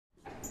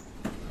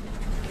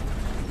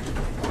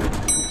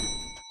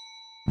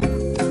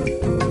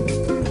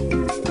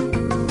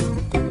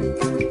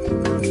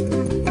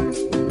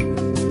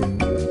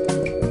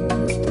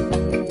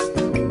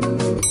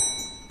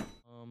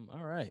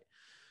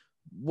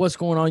What's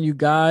going on, you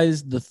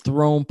guys? The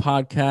Throne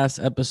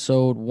Podcast,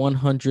 episode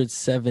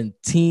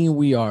 117.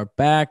 We are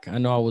back. I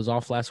know I was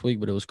off last week,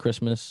 but it was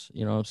Christmas.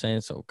 You know what I'm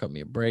saying? So cut me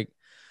a break.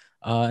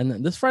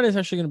 And this Friday is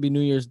actually going to be New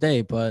Year's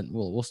Day, but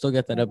we'll still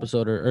get that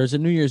episode. Or is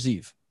it New Year's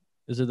Eve?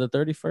 Is it the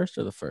 31st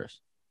or the 1st?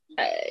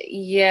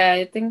 Yeah,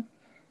 I think.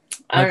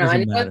 I don't know. I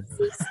doesn't know matter.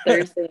 it's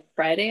Thursday,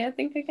 Friday, I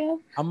think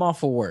again. I'm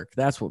off of work.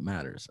 That's what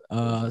matters.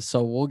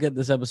 So we'll get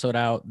this episode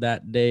out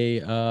that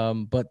day.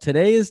 But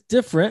today is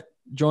different.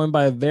 Joined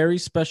by a very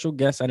special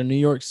guest out of New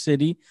York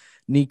City.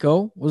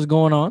 Nico, what's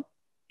going on?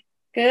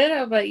 Good.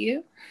 How about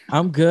you?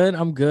 I'm good.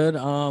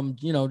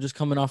 Just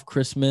coming off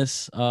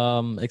Christmas.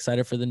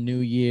 Excited for the New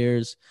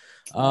Year's.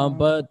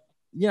 But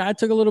yeah, I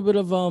took a little bit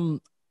of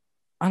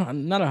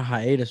not a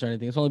hiatus or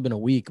anything. It's only been a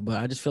week, but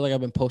I just feel like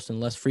I've been posting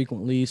less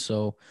frequently.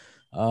 So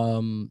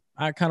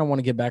I kind of want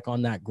to get back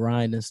on that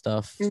grind and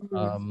stuff.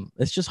 Mm-hmm.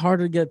 It's just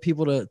harder to get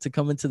people to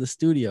come into the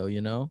studio,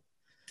 you know?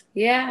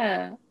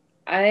 Yeah.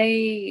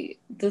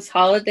 This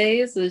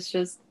holidays is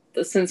just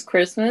since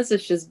Christmas,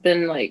 it's just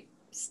been like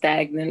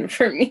stagnant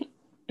for me.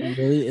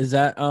 Really? Is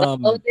that The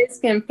holidays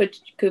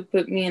could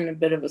put me in a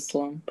bit of a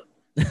slump.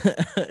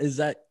 is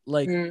that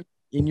like in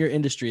your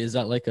industry, is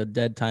that like a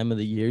dead time of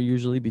the year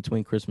usually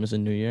between Christmas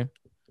and New Year?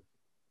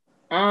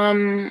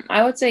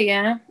 I would say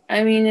yeah.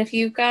 I mean, if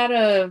you've got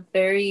a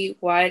very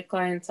wide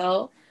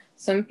clientele,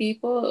 some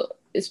people,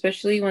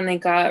 especially when they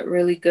got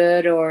really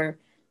good or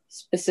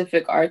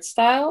specific art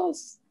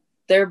styles,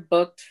 they're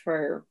booked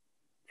for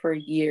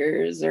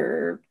years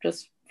or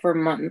just for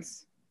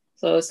months.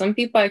 So some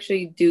people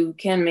actually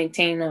can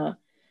maintain a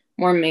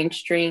more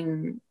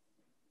mainstream,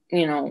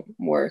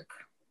 work.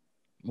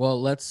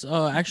 Well, let's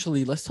tell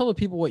the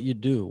people what you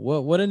do.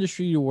 What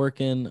industry you work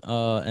in,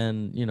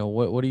 and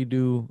what do you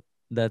do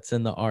that's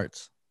in the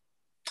arts?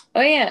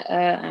 Oh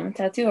yeah, I'm a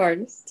tattoo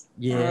artist.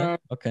 Yeah.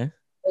 Okay.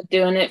 Been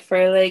doing it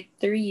for like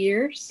 3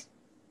 years.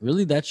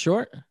 Really, that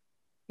short?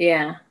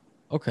 Yeah.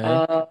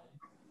 Okay.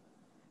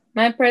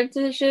 My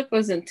apprenticeship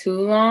wasn't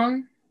too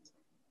long,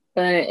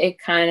 but it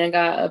kind of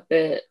got a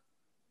bit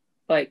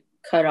like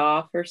cut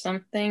off or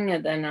something,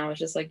 and then I was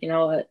just like, you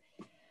know what,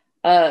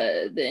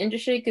 the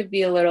industry could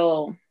be a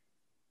little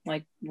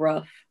like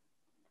rough.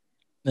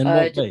 In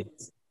what way?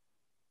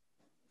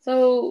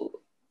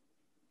 So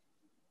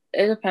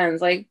it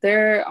depends. Like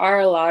there are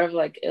a lot of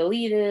like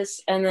elitists,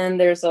 and then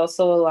there's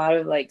also a lot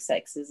of like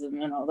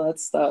sexism and all that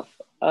stuff.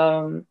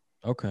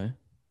 Okay.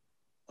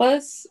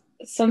 Plus,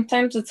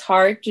 sometimes it's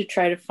hard to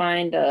try to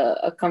find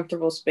a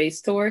comfortable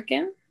space to work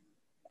in.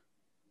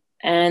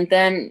 And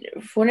then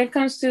when it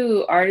comes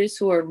to artists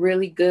who are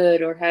really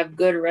good or have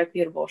good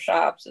reputable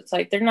shops, it's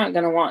like they're not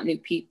going to want new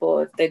people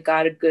if they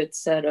got a good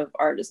set of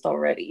artists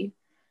already.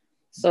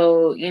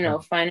 So,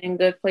 finding a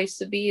good place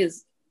to be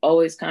is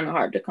always kind of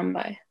hard to come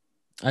by.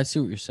 I see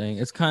what you're saying.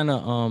 It's kind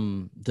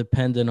of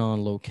dependent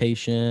on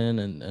location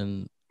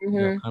and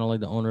kind of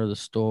like the owner of the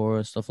store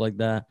and stuff like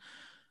that.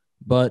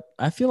 But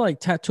I feel like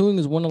tattooing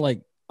is one of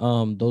like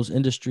those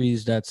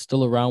industries that's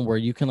still around where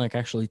you can like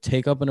actually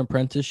take up an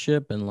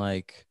apprenticeship and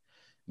like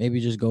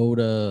maybe just go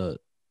to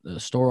the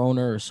store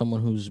owner or someone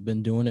who's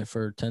been doing it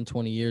for 10,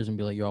 20 years and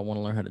be like, yo, I want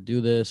to learn how to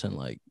do this, and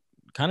like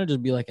kind of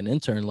just be like an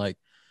intern. Like,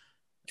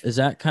 is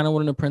that kind of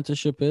what an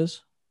apprenticeship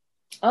is?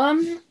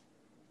 The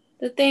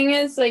thing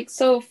is, like,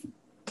 so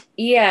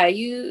yeah,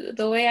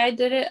 the way I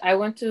did it, I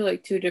went to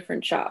like 2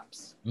 different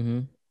shops.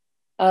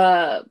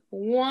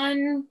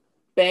 One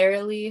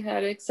barely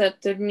had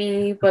accepted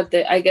me, but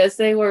I guess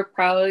they were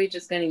probably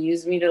just going to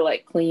use me to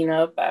like clean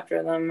up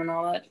after them and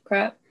all that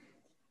crap.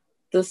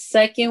 The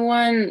second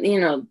one,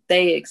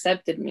 they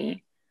accepted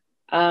me.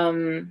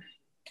 But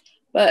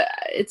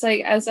it's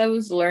like, as I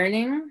was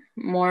learning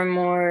more and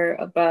more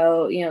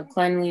about,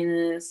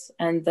 cleanliness,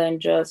 and then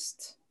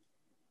just,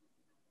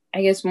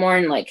 I guess, more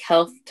in like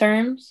health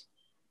terms,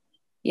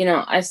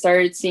 I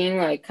started seeing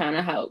like kind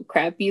of how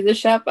crappy the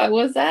shop I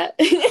was at.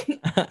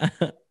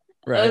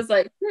 Right. I was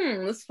like,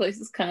 this place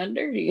is kind of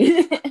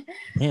dirty.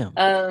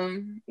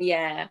 Damn.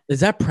 Yeah.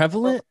 Is that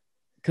prevalent?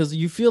 Because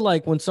you feel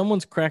like when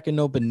someone's cracking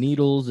open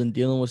needles and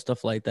dealing with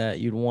stuff like that,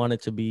 you'd want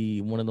it to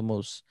be one of the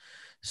most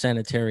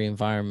sanitary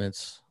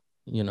environments,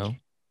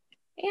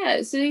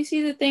 Yeah. So you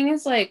see, the thing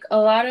is, like,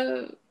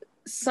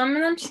 some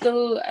of them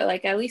still,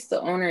 like, at least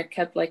the owner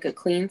kept like a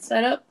clean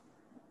setup,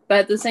 but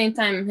at the same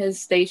time,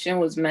 his station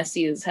was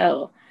messy as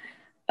hell.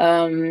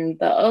 The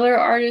other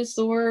artists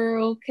were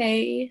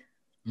okay.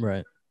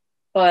 Right.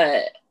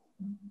 But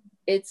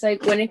it's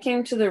like when it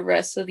came to the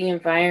rest of the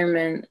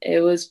environment,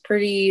 there was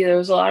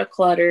a lot of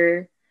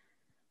clutter,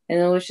 and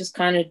it was just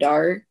kind of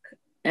dark,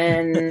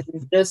 and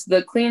just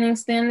the cleaning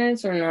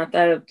standards were not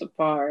that up to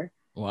par.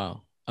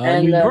 Wow.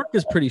 New York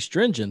is pretty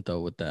stringent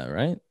though with that,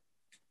 right?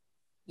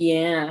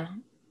 Yeah,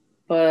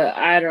 but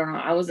I don't know.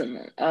 I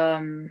wasn't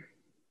the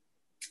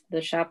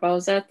shop I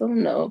was at though.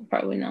 No,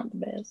 probably not the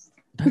best.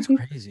 That's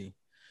crazy.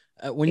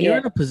 When you're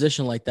in a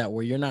position like that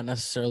where you're not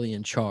necessarily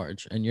in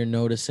charge and you're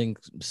noticing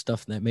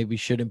stuff that maybe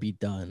shouldn't be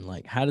done,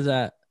 like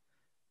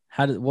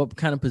what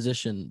kind of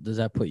position does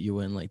that put you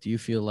in? Like, do you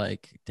feel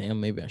like, damn,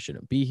 maybe I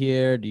shouldn't be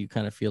here? Do you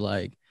kind of feel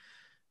like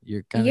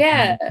You're kind of doing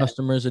Yeah,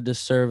 customers a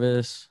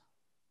disservice.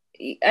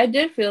 I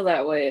did feel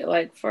that way,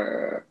 like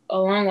for a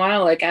long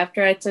while. Like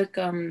after I took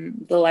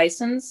the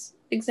license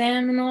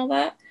exam and all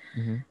that,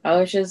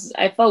 Mm-hmm.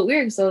 I felt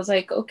weird because I was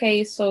like,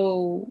 okay,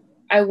 so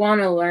I want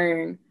to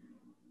learn,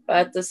 but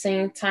at the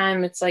same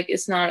time, it's like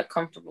it's not a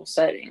comfortable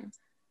setting.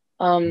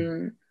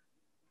 Um,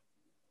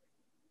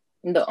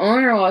 the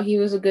owner, while he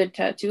was a good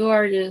tattoo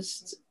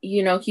artist,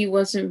 he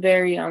wasn't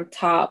very on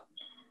top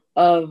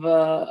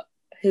of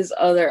his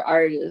other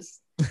artists.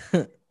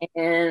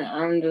 And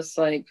I'm just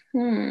like,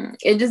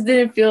 it just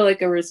didn't feel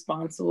like a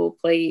responsible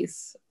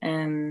place.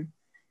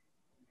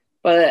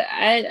 But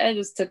I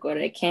just took what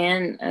I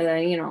can, and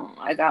then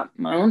I got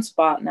my own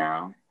spot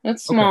now.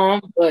 It's Okay.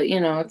 small, but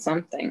it's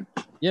something.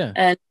 Yeah.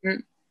 And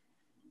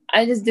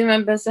I just do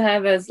my best to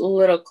have as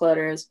little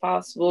clutter as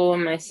possible.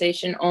 In my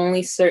station,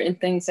 only certain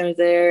things are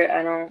there.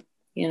 I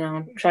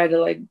don't, try to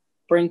like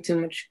bring too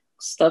much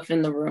stuff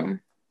in the room.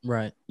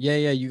 Right. Yeah,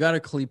 yeah. You gotta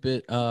keep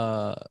it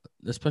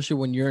especially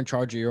when you're in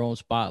charge of your own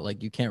spot.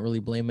 Like you can't really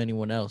blame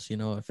anyone else.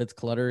 If it's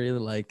cluttery,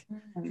 like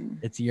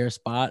it's your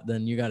spot,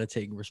 then you gotta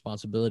take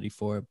responsibility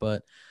for it.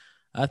 But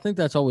I think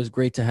that's always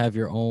great to have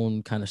your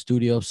own kind of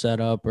studio set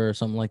up or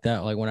something like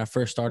that. Like when I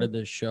first started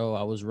this show,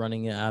 I was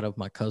running it out of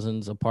my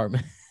cousin's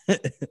apartment.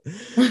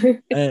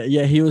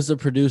 Yeah, he was the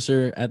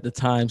producer at the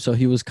time, so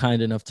he was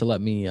kind enough to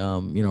let me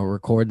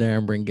record there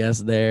and bring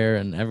guests there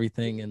and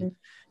everything. And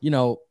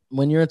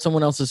when you're in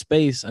someone else's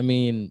space, I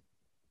mean,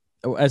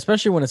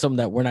 especially when it's something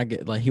that we're not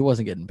getting, like he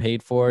wasn't getting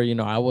paid for,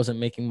 I wasn't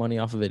making money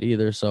off of it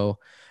either. So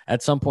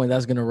at some point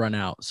that's going to run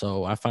out.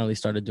 So I finally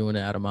started doing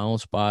it out of my own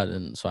spot.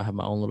 And so I have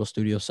my own little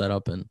studio set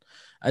up, and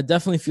I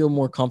definitely feel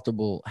more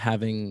comfortable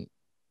having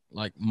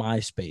like my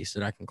space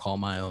that I can call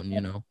my own.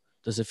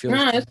 Does it feel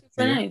No, it's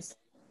super nice.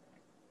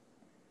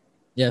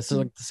 Yeah, it's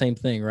like the same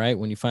thing, right?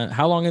 When you find,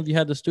 how long have you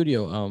had the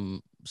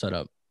studio set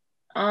up?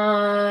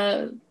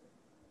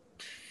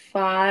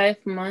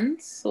 5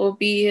 months. We'll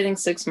be hitting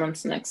 6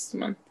 months next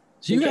month.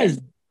 So you guys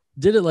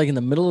did it like in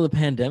the middle of the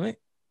pandemic?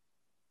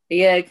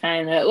 Yeah,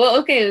 kind of. Well,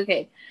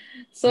 okay.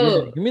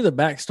 So yeah, give me the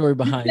backstory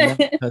behind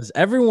that, because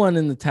everyone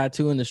in the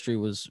tattoo industry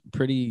was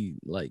pretty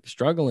like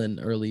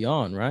struggling early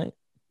on, right?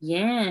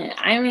 Yeah,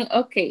 I mean,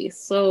 okay,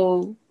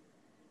 so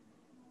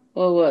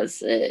what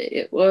was it?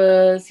 It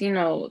was,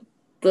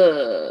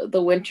 the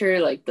winter,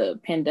 like the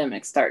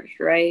pandemic started,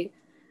 right?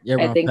 Yeah,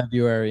 I around think,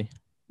 February.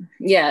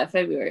 yeah,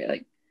 February.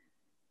 Like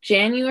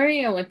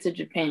January, I went to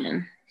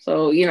Japan.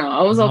 So,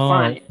 I was all Oh,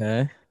 fine.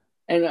 okay.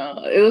 I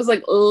know. It was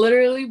like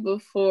literally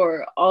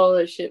before all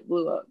the shit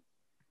blew up.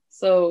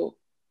 So,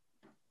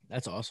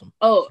 That's awesome.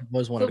 oh, I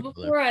always wanted so to go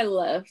there. before I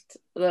left,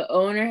 the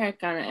owner had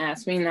kind of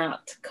asked me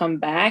not to come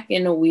back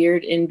in a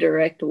weird,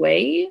 indirect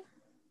way.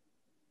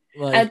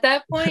 Like, At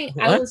that point,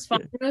 I what? was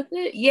fine with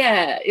it.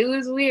 Yeah, it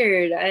was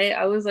weird.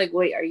 I was like,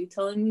 wait, are you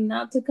telling me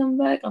not to come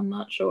back? I'm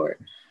not sure.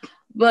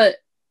 But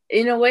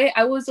in a way,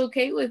 I was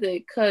okay with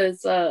it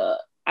because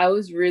I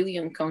was really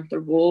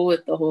uncomfortable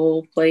with the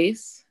whole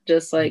place,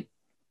 just like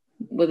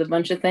with a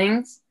bunch of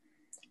things.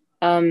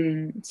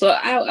 So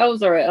I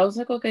was all right. I was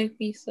like, okay,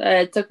 peace.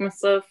 I took my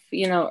stuff,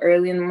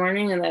 early in the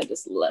morning, and I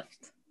just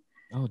left.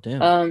 Oh,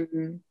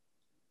 damn.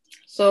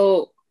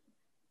 So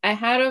I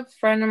had a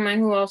friend of mine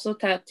who also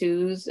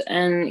tattoos,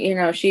 and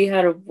she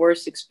had a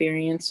worse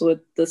experience with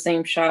the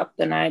same shop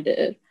than I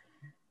did.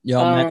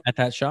 Y'all met at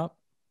that shop?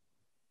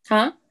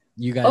 Huh?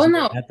 You guys Oh met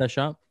no, at that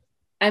shop?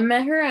 I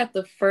met her at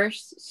the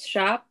first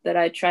shop that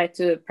I tried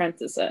to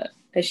apprentice at.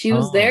 And she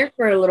was Oh, there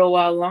for a little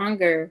while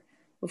longer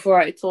before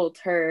I told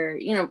her,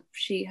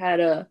 she had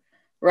a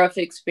rough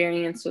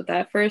experience with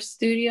that first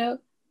studio.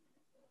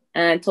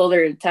 And I told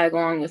her to tag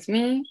along with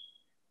me.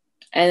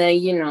 And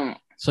then,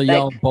 so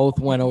y'all both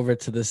went over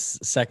to this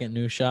second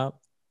new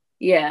shop?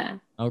 Yeah.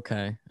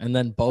 Okay. And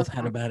then both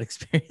had a bad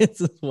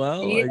experience as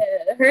well? Yeah,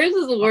 Like, hers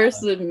is worse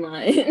than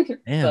mine.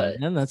 damn,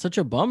 man, that's such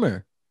a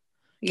bummer.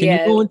 Can you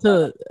Yeah. go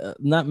into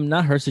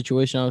not her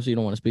situation? Obviously, you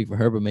don't want to speak for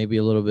her, but maybe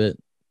a little bit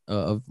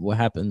of what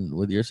happened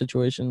with your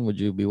situation. Would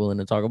you be willing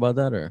to talk about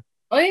that, or?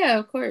 Oh yeah,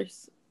 of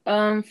course.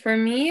 For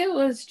me, it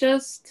was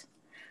just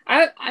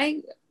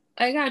I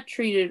got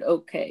treated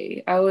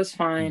okay. I was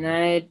fine.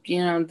 I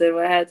did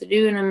what I had to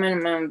do, and I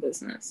minded my own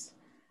business.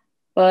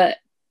 But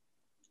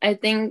I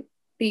think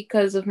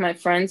because of my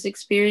friend's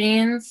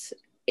experience,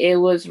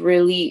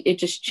 it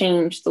just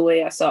changed the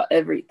way I saw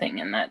everything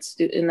in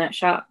that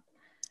shop.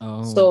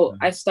 Oh, So okay.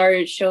 I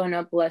started showing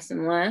up less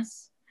and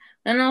less.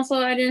 And also,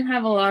 I didn't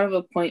have a lot of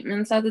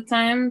appointments at the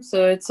time.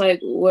 So it's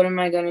like, what am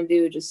I going to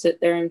do? Just sit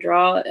there and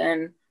draw?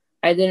 And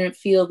I didn't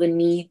feel the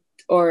need,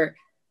 or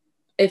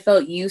it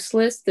felt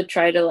useless to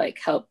try to like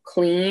help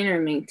clean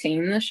or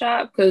maintain the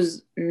shop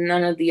because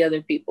none of the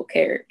other people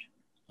cared.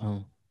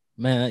 Oh,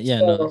 man,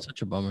 yeah, no, So that's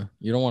such a bummer.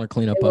 You don't want to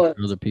clean up it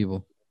after was, other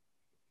people.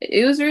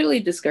 it was really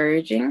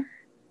discouraging.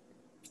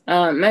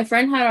 My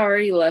friend had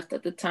already left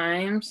at the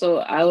time, so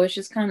I was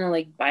just kind of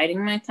like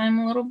biding my time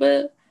a little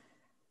bit.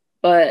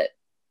 But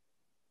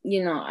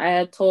I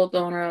had told the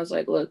owner, I was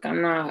like, look,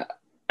 I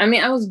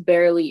was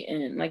barely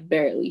in, like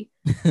barely.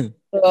 So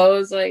I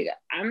was like,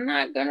 I'm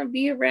not gonna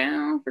be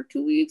around for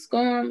 2 weeks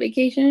going on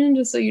vacation,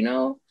 just so you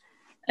know.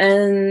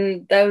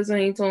 And that was when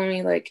he told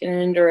me, like, in an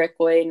indirect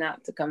way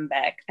not to come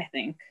back, I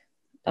think.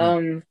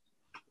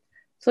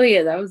 So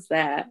yeah, that was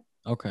that.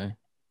 Okay.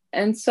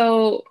 And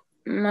so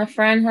my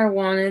friend had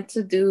wanted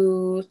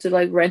to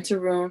like rent a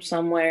room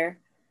somewhere,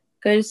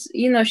 because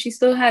she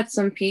still had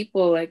some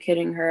people like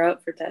hitting her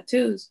up for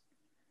tattoos.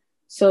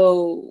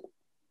 So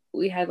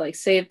we had like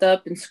saved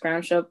up and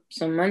scrounged up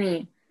some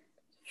money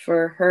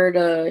for her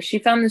to. She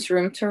found this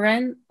room to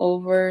rent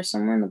over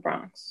somewhere in the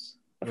Bronx.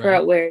 I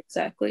forgot where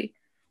exactly.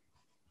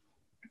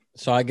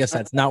 So I guess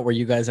that's not where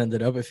you guys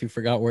ended up, if you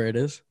forgot where it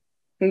is.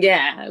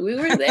 Yeah, we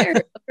were there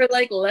for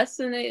like less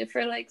than it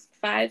for like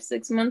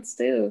 5-6 months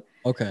too.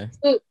 Okay.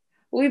 So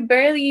we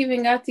barely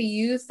even got to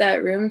use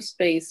that room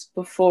space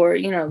before,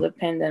 the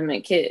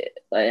pandemic hit.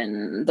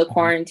 And the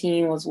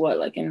quarantine was what,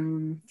 like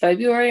in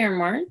February or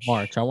March?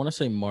 March. I want to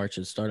say March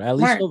it started. At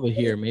least over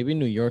here. Maybe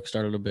New York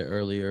started a bit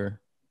earlier.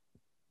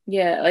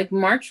 Yeah, like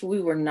March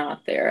we were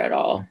not there at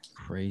all. That's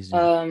crazy.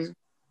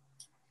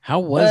 How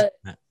was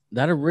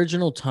that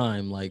original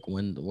time, like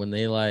when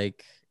they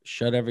like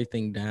shut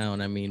everything down?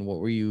 I mean, what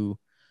were you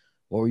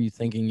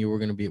thinking you were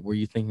gonna be? Were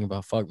you thinking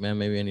about, fuck man,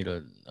 maybe I need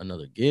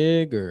another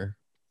gig, or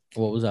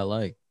what was that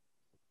like?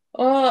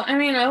 Well, I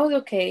mean, I was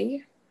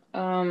okay.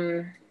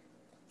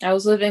 I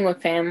was living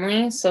with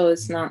family, so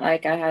it's not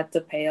like I had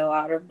to pay a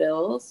lot of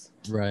bills.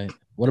 Right.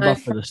 What about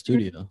for the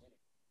studio?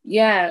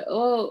 Yeah,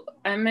 well,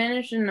 I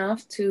managed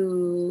enough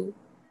to,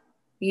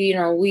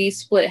 we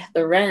split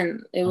the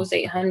rent. It was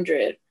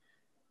 $800.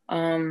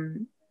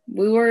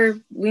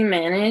 We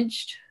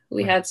managed.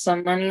 We had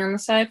some money on the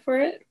side for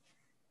it.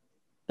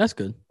 That's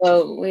good.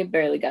 So we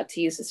barely got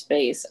to use the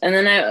space. And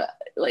then I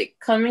like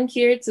coming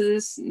here to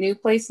this new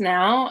place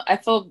now, I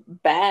felt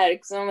bad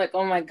because I'm like,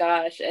 oh my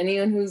gosh,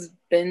 anyone who's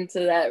been to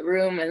that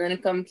room and then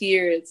come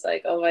here, it's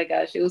like, oh my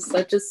gosh, it was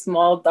such a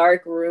small,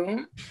 dark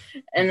room.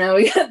 And now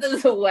we got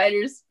this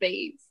wider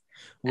space.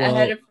 Well, I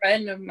had a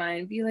friend of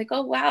mine be like,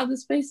 oh wow,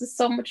 this place is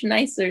so much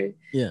nicer.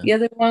 Yeah. The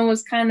other one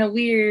was kind of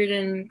weird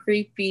and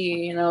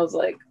creepy. And I was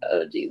like,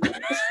 oh Jesus.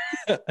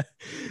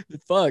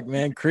 Fuck,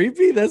 man,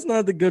 creepy? That's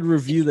not the good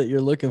review that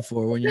you're looking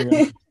for when you're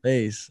in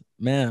space,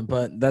 man.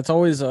 But that's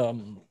always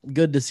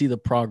good to see the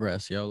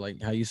progress, yo. Like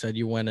how you said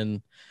you went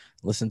and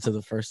listened to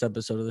the first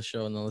episode of the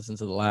show and then listened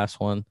to the last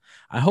one.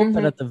 I hope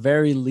that at the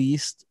very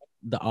least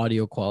the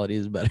audio quality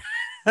is better.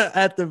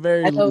 At the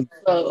very least. Hope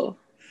so.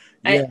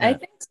 Yeah. I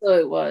think so.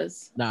 It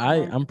was. No,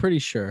 I'm pretty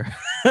sure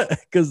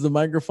because the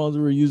microphones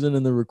we were using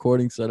in the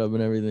recording setup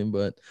and everything.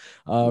 But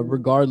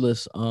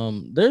regardless,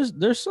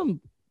 there's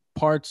some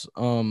parts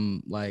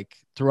like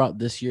throughout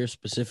this year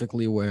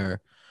specifically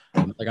where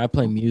like I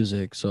play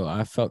music, so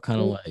I felt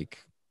kind of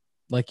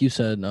like you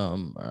said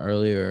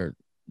earlier,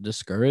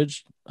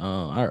 discouraged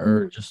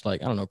or just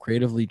like, I don't know,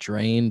 creatively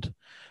drained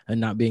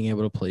and not being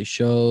able to play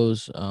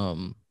shows,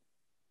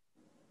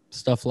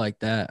 stuff like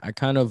that. I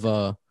kind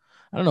of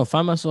I don't know,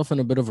 find myself in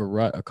a bit of a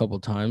rut a couple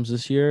times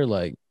this year.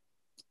 Like,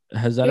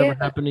 has that ever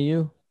happened to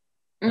you?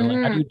 And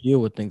like, how do you deal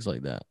with things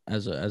like that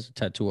as a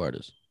tattoo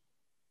artist?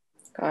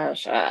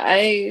 Gosh,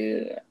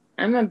 I'm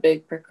a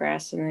big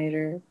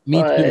procrastinator.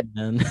 Me too,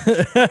 man.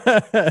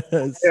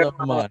 So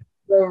am I.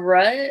 The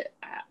rut,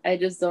 I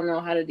just don't know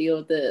how to deal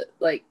with it.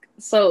 Like,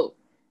 so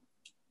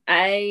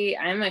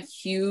I'm a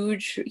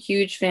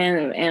huge fan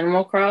of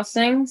Animal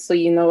Crossing. So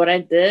you know what I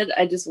did?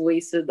 I just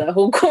wasted the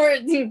whole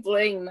quarantine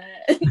playing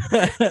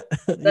that.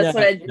 That's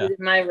what I did in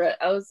my rut.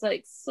 I was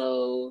like,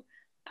 so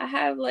I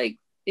have like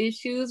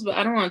issues, but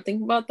I don't want to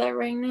think about that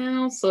right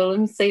now. So let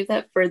me save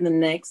that for the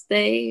next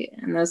day.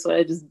 And that's what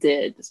I just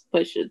did. Just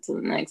push it to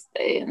the next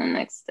day and the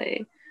next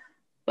day.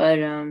 But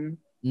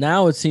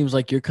now it seems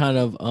like you're kind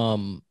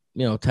of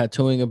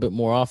tattooing a bit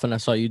more often. I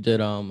saw you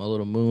did a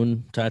little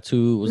moon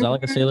tattoo. Was that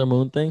like a Sailor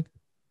Moon thing?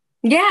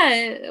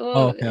 Yeah.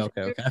 Well,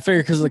 okay. I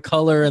figured because of the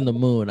color and the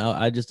moon.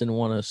 I just didn't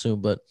want to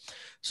assume. But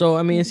so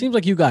I mean, it seems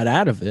like you got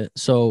out of it.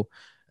 So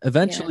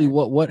eventually,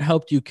 what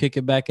helped you kick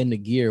it back into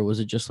gear? Was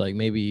it just like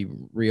maybe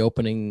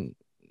reopening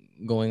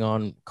going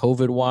on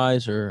COVID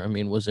wise, or I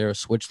mean, was there a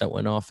switch that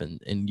went off in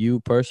you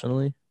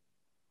personally?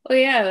 Well,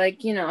 yeah, like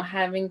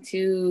having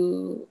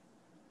to,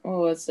 what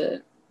was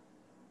it?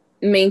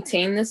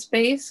 Maintain the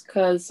space,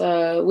 because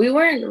we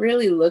weren't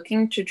really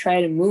looking to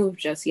try to move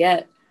just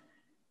yet.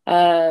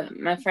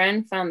 My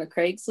friend found the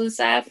Craigslist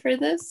ad for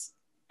this,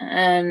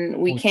 and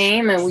we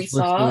came and we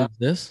saw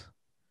this.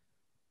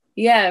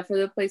 Yeah, for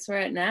the place we're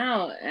at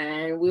now,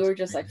 and we were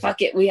just like,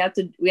 "Fuck it, we have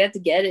to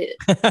get it."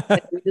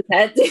 We just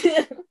had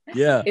to.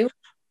 Yeah. It was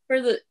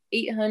for the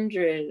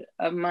 $800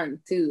 a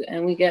month too,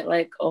 and we get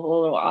like a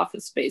whole little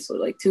office space with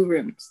like 2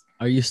 rooms.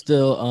 Are you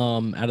still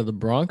out of the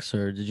Bronx,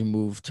 or did you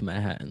move to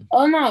Manhattan?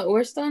 Oh no,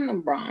 we're still in the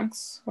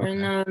Bronx. We're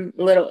in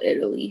Little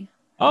Italy.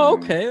 Oh,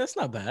 okay, that's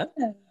not bad.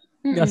 Yeah.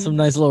 You got some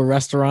nice little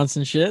restaurants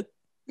and shit.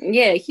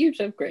 Yeah,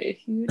 huge upgrade.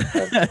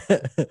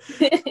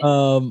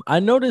 I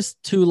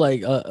noticed too,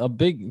 like a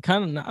big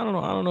kind of, I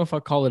don't know if I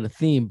call it a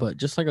theme, but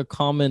just like a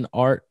common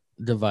art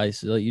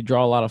device. Like you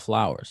draw a lot of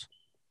flowers.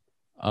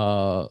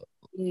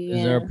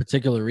 Is there a Yeah.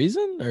 particular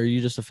reason, or are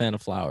you just a fan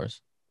of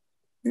flowers?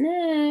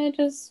 Nah,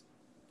 just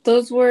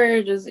those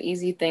were just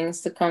easy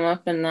things to come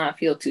up and not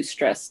feel too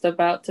stressed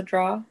about to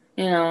draw.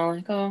 You know,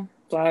 like, oh,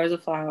 flower's a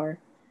flower.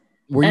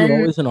 Were you And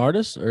always an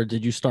artist, or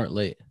did you start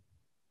late?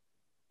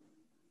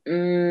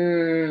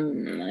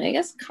 I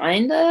guess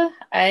kinda.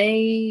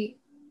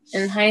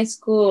 In high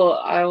school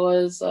I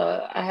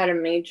had a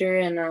major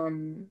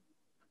in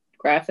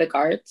graphic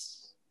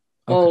arts.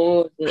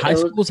 Okay. It High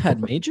was schools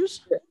had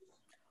majors?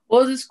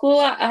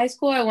 the high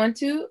school I went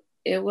to,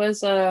 it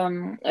was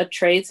a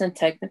trades and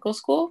technical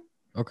school.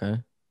 Okay.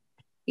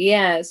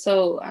 Yeah,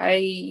 so I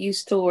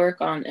used to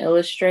work on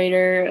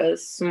Illustrator, a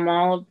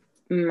small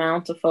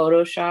amount of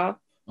Photoshop,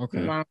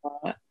 Okay. not a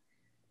lot.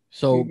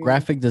 So Hmm.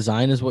 graphic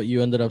design is what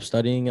you ended up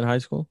studying in high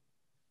school?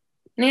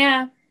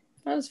 Yeah,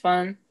 that was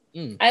fun.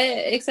 Mm.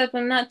 Except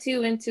I'm not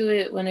too into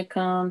it when it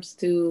comes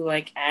to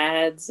like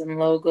ads and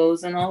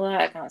logos and all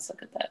that. I kind of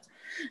suck at that.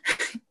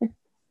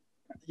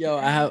 Yo,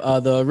 I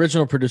have the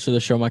original producer of the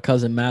show, my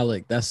cousin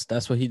Malik.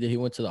 That's what he did. He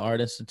went to the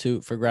Art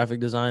Institute for graphic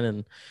design,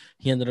 and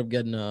he ended up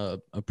getting a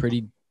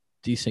pretty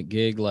decent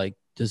gig, like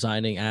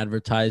designing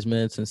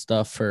advertisements and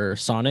stuff for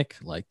Sonic,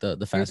 like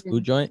the fast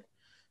food Mhm. joint.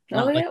 Oh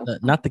Not like yeah,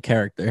 not the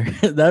character.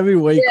 That'd be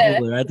way yeah.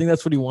 cooler. I think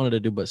that's what he wanted to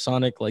do, but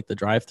Sonic, like the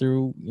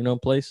drive-through,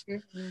 place.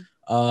 Mhm.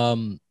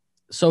 Um,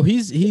 so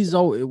he's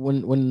always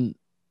when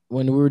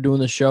we were doing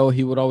the show,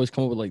 he would always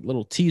come up with like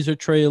little teaser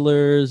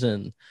trailers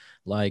and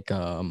like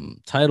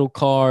title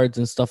cards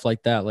and stuff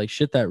like that, like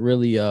shit that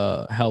really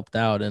helped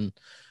out. And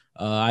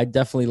I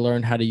definitely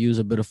learned how to use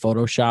a bit of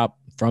Photoshop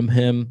from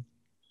him,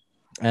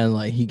 and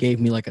like he gave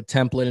me like a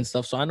template and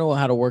stuff, so I know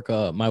how to work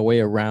my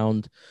way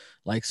around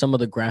like some of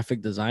the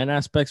graphic design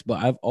aspects.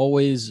 But I've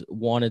always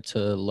wanted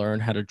to learn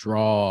how to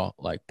draw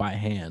like by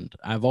hand.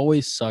 I've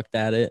always sucked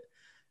at it,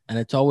 and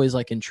it's always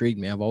like intrigued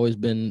me. I've always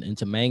been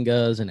into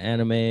mangas and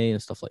anime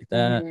and stuff like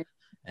that, Mhm.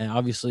 and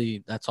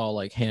obviously that's all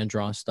like hand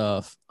drawn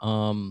stuff.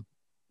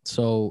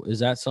 So is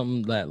that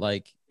something that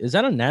like is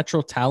that a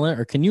natural talent,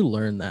 or can you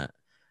learn that?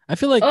 I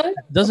feel like Oh, it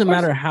yeah, of doesn't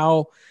course. matter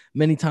how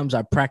many times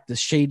I practice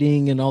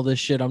shading and all this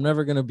shit, I'm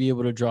never gonna be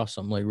able to draw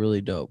something like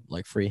really dope,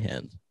 like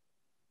freehand.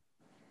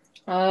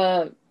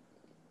 Uh,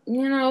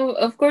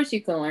 of course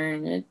you can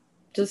learn. It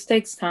just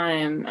takes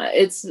time.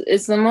 It's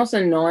the most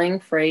annoying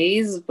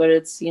phrase, but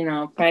it's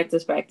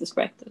practice, practice,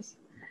 practice.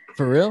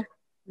 For real?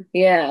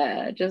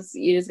 Yeah, just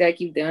you just gotta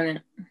keep doing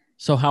it.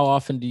 So how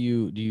often do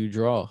you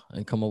draw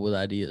and come up with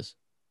ideas?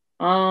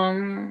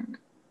 Um,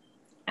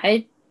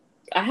 I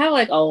I have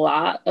like a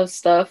lot of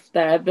stuff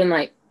that I've been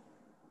like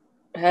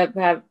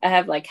I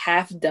have like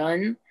half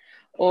done,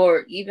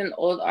 or even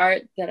old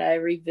art that I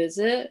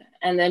revisit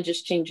and then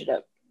just change it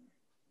up.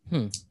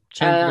 Hmm.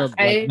 Change it up like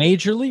I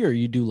majorly, or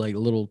you do like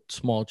little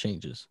small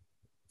changes?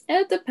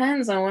 It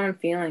depends on what I'm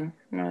feeling.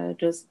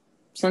 Just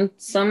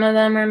some of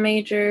them are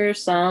major.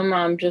 Some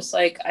I'm just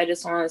like I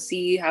just want to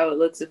see how it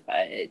looks if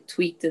I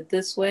tweaked it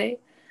this way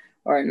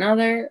or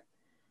another.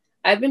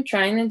 I've been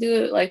trying to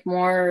do it like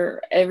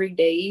more every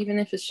day, even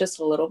if it's just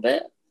a little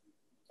bit.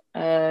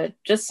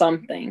 Just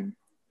something.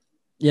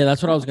 Yeah,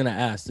 that's what I was gonna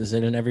ask. Is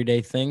it an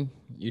everyday thing?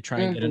 You try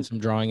and get in Hmm. some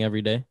drawing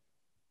every day?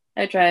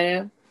 I try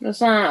to.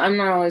 I'm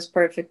not always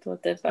perfect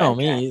with it, but I No,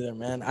 try. me either,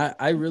 man.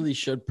 I really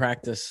should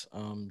practice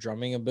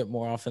drumming a bit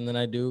more often than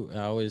I do. I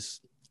always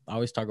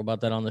talk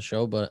about that on the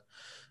show, but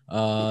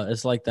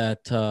it's like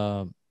that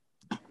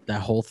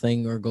whole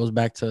thing or goes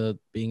back to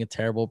being a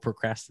terrible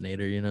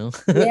procrastinator,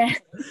 Yeah.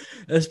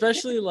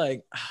 Especially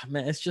like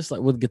man, it's just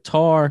like with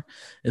guitar,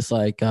 it's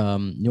like you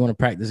want to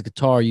practice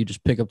guitar, you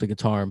just pick up the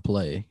guitar and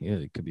play.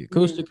 It could be Mhm.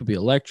 acoustic, could be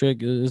electric.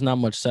 There's not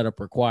much setup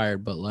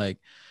required, but like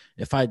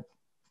if I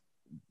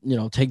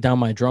take down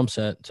my drum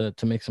set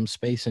to make some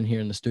space in here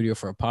in the studio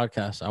for a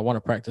podcast, I want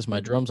to practice my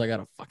drums, I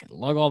gotta fucking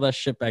lug all that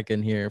shit back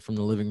in here from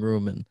the living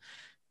room and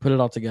put it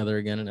all together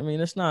again. And I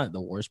mean, it's not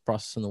the worst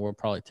process in the world,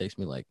 probably takes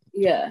me like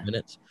 30 Yeah.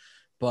 minutes,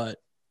 but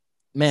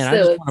man, I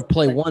Still, just it's want to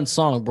play like one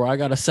song, bro. I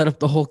gotta set up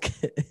the whole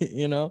kit.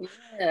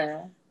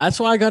 yeah. That's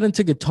why I got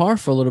into guitar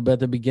for a little bit at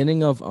the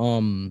beginning of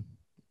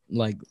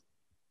like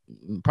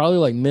probably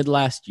like mid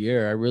last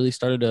year. I really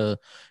started to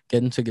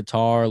get into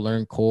guitar,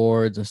 learn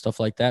chords and stuff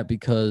like that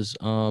because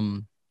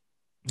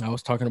I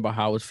was talking about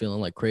how I was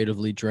feeling like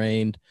creatively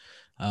drained,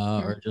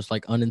 or just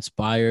like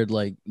uninspired.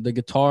 Like the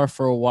guitar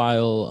for a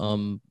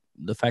while,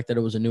 the fact that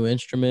it was a new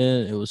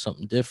instrument, it was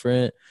something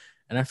different.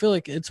 And I feel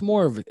like it's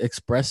more of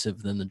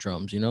expressive than the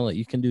drums, like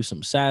you can do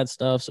some sad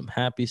stuff, some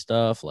happy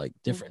stuff, like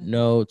different Mhm.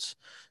 notes.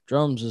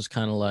 Drums is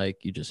kind of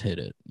like you just hit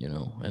it,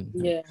 and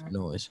Yeah.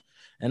 noise.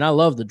 And I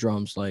love the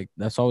drums. Like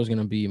that's always going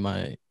to be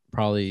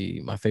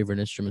probably my favorite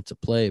instrument to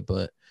play,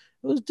 but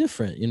it was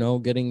different,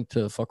 getting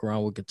to fuck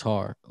around with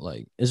guitar.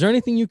 Like, is there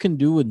anything you can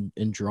do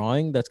in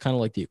drawing that's kind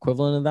of like the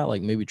equivalent of that?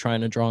 Like maybe trying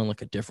to draw in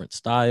like a different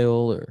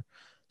style or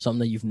something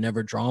that you've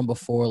never drawn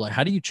before? Like,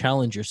 how do you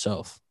challenge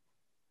yourself?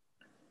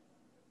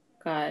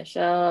 Gosh,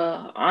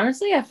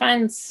 honestly, I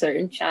find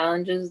certain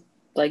challenges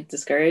like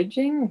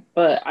discouraging,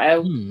 but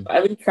Hmm.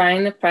 I've been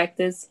trying to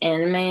practice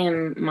anime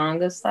and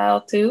manga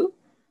style too.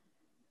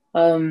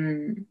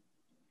 Um,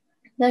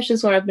 that's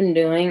just what I've been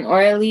doing,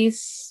 or at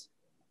least,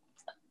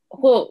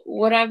 well,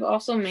 what I've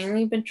also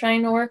mainly been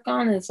trying to work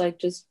on is like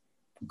just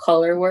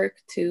color work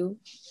too.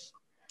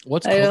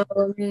 What's color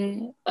work?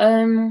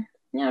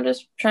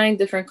 Just trying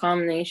different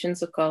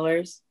combinations of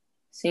colors,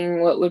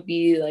 seeing what would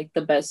be like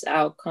the best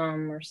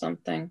outcome or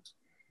something.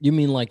 You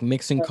mean like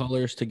mixing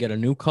colors to get a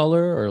new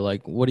color, or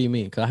like what do you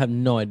mean? Because I have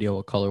no idea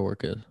what color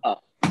work is. Oh.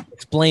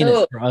 Explain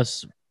it for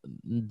us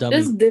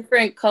dummies. Just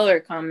different color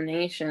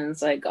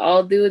combinations. Like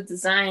I'll do a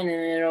design and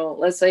it'll,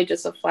 let's say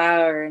just a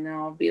flower, and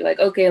I'll be like,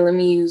 okay, let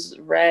me use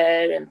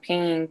red and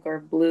pink or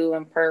blue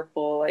and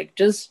purple. Like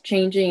just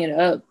changing it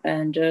up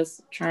and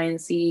just trying to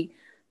see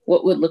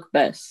what would look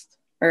best,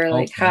 or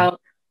like how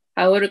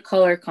would a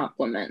color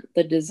complement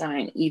the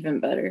design even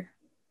better.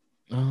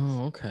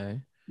 Oh,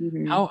 okay.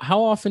 Mm-hmm.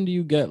 How often do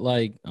you get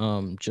like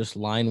just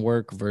line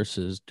work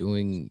versus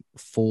doing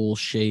full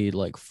shade,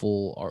 like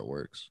full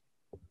artworks?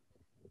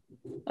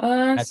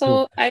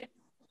 So I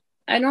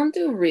don't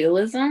do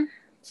realism.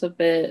 It's a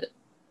bit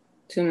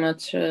too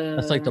much.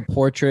 That's like the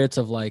portraits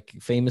of like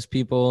famous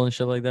people and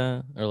shit like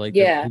that, or like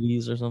their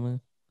movies or something.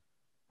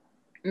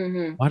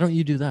 Mm-hmm. Why don't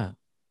you do that?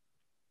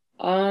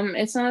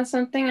 It's not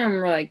something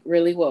I'm like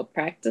really well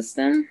practiced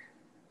in,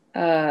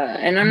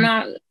 and I'm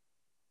not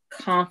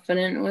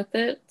confident with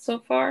it so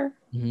far.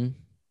 Mm-hmm.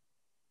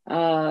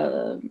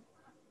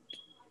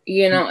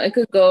 It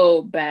could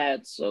go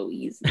bad so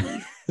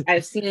easily.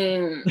 I've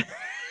seen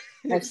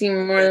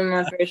more than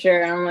my fair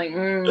share. I'm like,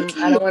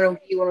 I don't want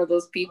to be one of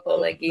those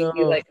people that gave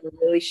you like a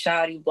really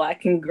shoddy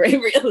black and gray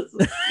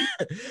realism.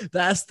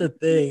 That's the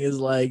thing, is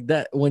like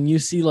that when you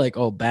see like,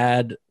 oh,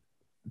 bad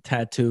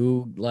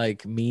tattoo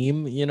like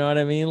meme, you know what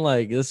I mean?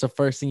 Like this, the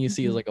first thing you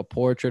see is like a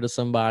portrait of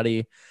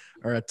somebody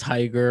or a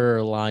tiger or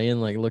a lion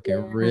like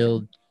looking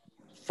real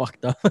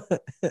fucked up.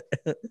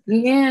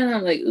 Yeah,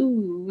 I'm like,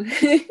 ooh.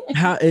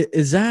 How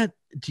is that?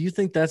 Do you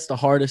think that's the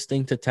hardest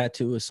thing to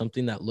tattoo, is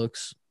something that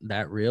looks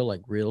that real,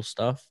 like real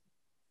stuff?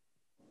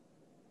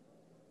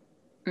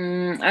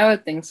 I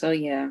would think so,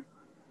 yeah.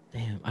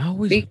 Damn, I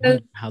always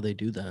wonder how they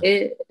do that.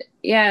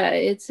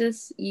 It's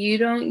just you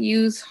don't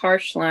use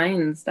harsh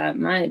lines that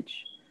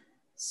much.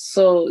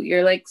 So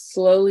you're like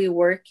slowly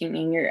working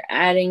and you're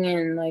adding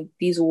in like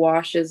these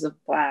washes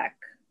of black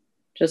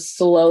just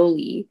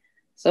slowly.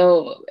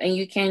 So, and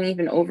you can't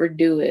even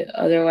overdo it.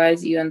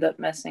 Otherwise, you end up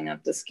messing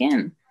up the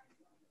skin.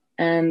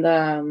 And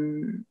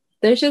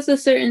there's just a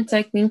certain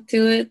technique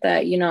to it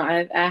that,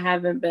 I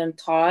haven't been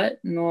taught,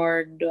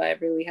 nor do I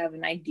really have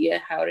an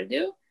idea how to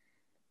do.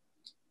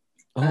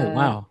 Oh,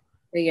 wow.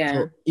 Yeah.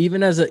 So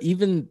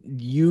even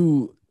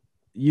you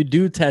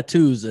do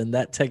tattoos and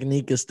that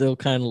technique is still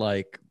kind of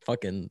like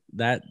fucking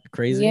that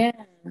crazy. Yeah.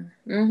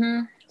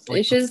 Mm-hmm. Like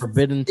it's just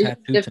forbidden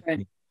tattoo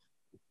technique.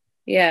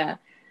 Yeah.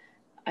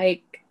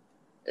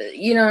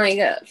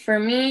 For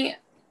me,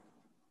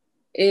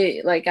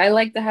 I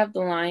like to have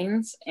the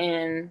lines,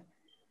 and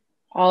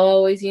I'll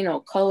always,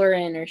 color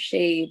in or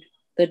shade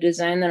the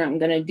design that I'm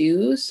gonna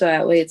do, so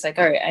that way it's like,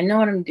 all right, I know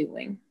what I'm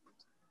doing,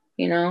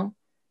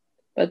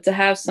 but to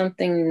have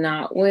something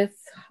not with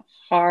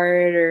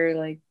hard or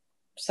like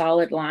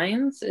solid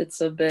lines, it's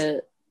a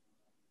bit,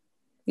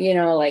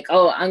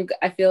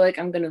 I feel like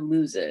I'm gonna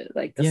lose it,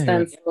 like the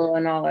stencil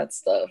and all that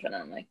stuff, and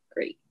I'm like,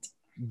 great.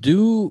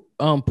 Do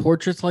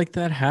portraits like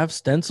that have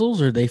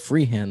stencils, or they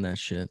freehand that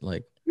shit?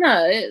 Like,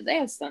 no, they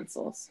have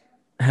stencils.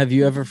 Have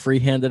you ever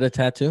freehanded a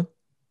tattoo?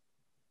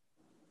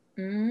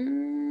 I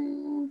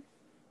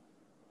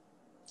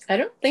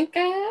don't think I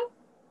have.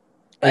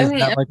 Is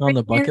that like on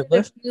the bucket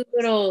list? A few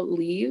little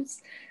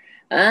leaves.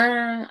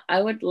 I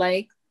would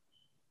like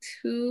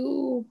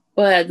to,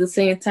 but at the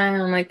same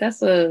time, I'm like,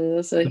 that's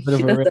a bit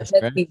of a risk,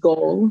 right?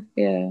 Goal.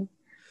 Yeah.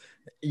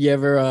 You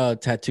ever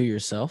tattoo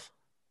yourself?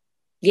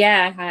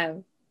 Yeah, I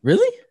have.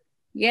 Really?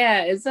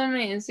 Yeah, it's on my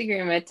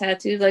Instagram. I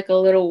tattooed like a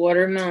little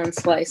watermelon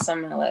slice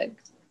on my leg.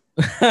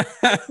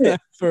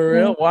 For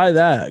real? Why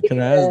that? Can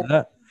I ask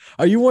that?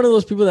 Are you one of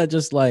those people that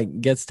just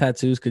like gets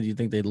tattoos because you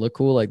think they look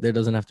cool? Like there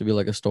doesn't have to be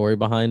like a story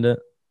behind it?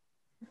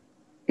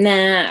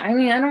 Nah, I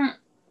mean, I don't.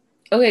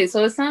 Okay,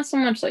 so it's not so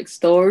much like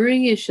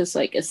story. It's just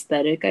like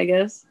aesthetic, I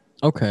guess.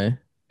 Okay.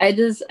 I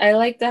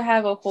like to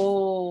have a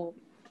whole.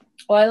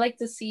 Well, I like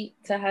to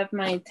have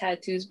my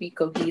tattoos be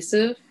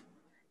cohesive.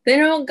 They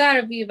don't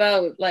gotta be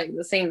about like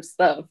the same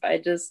stuff. I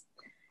don't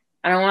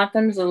want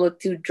them to look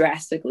too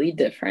drastically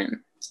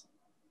different.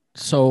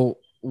 So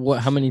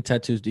how many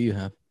tattoos do you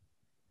have?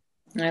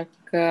 I've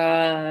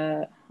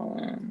got,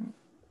 hold on,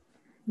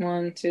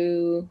 1,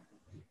 2,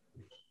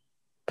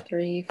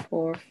 3,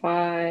 4,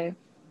 5.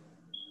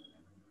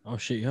 Oh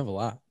shit, you have a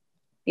lot.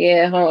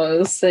 Yeah, hold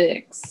on,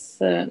 6,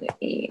 7,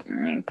 8,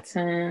 9,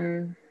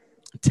 10.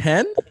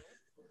 10?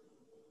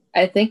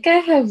 I think I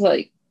have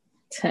like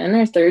 10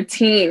 or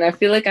 13. I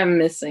feel like I'm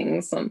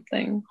missing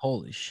something.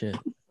 Holy shit.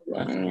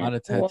 That's a lot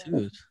of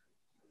tattoos.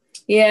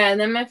 Yeah, and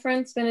then my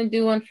friend's gonna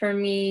do one for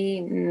me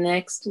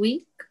next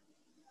week.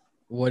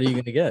 What are you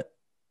gonna get?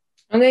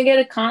 I'm gonna get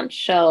a conch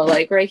shell,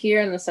 like right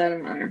here on the side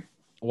of my arm.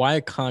 Why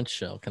a conch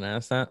shell? Can I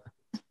ask that?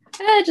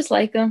 I just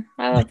like them.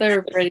 I thought they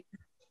were pretty.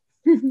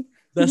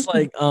 That's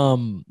like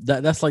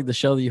that's like the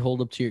shell that you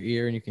hold up to your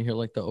ear and you can hear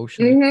like the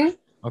ocean.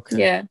 Mm-hmm. Okay.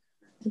 Yeah.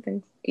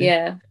 Okay.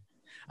 Yeah.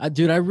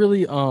 Dude, I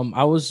really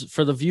I was,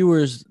 for the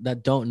viewers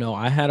that don't know,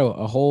 I had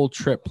a whole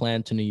trip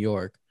planned to New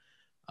York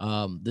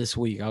this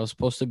week. I was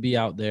supposed to be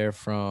out there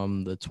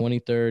from the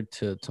 23rd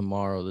to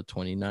tomorrow, the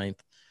 29th.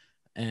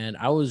 And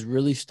I was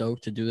really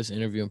stoked to do this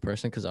interview in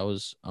person because I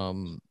was I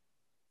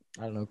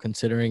don't know,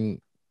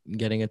 considering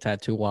getting a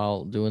tattoo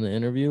while doing the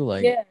interview.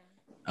 Like Yeah.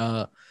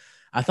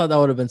 I thought that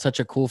would have been such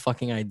a cool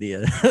fucking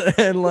idea.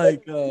 And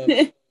like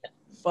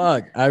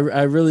fuck, I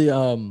really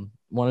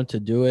wanted to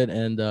do it.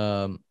 And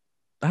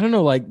I don't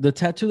know, like the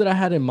tattoo that I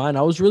had in mind,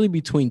 I was really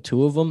between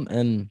two of them.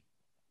 And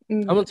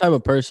I'm the type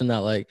of person that,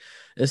 like,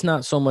 it's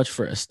not so much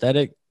for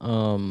aesthetic.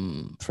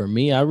 For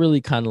me, I really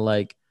kind of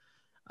like,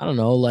 I don't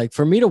know, like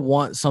for me to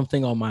want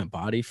something on my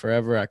body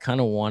forever, I kind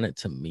of want it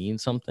to mean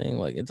something.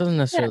 Like it doesn't Yeah.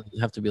 necessarily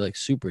have to be like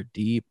super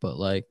deep, but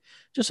like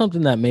just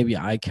something that maybe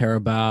I care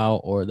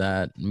about or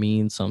that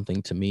means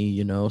something to me,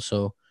 you know?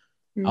 So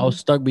I was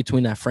stuck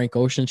between that Frank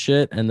Ocean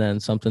shit and then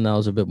something that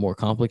was a bit more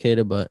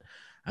complicated, but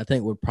I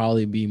think would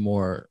probably be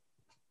more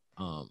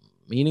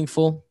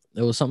meaningful.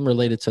 It was something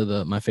related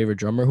to my favorite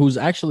drummer, who's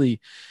actually,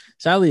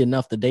 sadly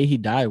enough, the day he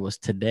died was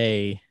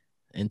today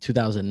in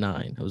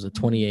 2009. It was the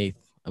 28th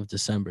of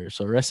December.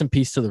 So rest in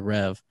peace to the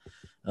Rev,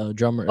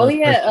 drummer. Oh First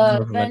yeah,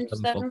 drummer from Avenged Avenged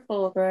Sevenfold.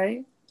 Sevenfold,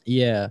 right?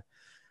 Yeah.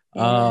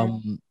 Yeah.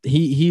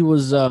 He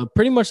was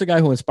pretty much the guy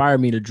who inspired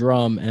me to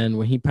drum. And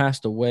when he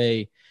passed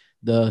away,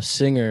 the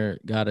singer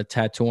got a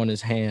tattoo on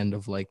his hand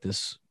of like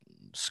this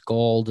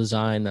skull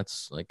design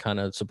that's like kind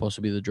of supposed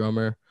to be the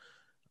drummer.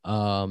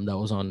 That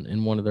was on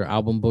in one of their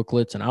album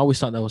booklets, and I always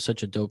thought that was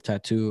such a dope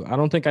tattoo. I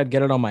don't think I'd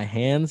get it on my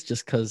hands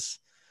just because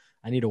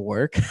I need to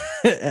work.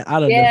 I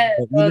don't know. Yeah.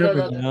 You No, no, never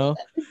no, no, know.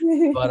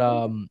 no. But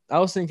I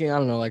was thinking, I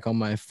don't know, like on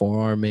my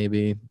forearm,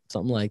 maybe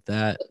something like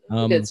that.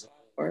 That's a good spot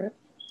for it.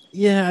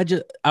 Yeah,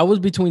 I was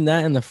between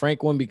that and the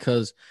Frank one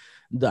because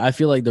I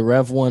feel like the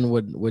Rev one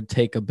would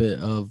take a bit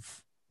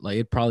of, like,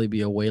 it'd probably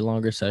be a way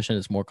longer session.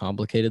 It's more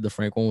complicated. The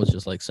Frank one was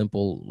just like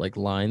simple like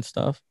line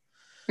stuff.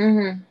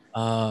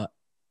 Uh,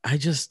 I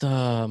just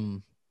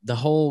the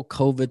whole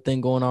COVID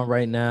thing going on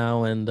right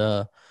now, and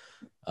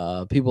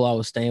people I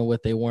was staying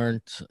with, they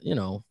weren't, you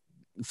know,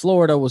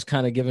 Florida was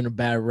kind of given a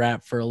bad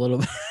rap for a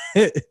little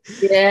bit.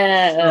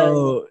 Yeah.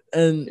 So,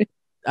 and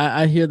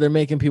I hear they're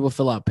making people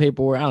fill out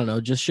paperwork. I don't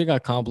know, just shit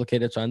got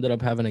complicated. So I ended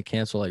up having to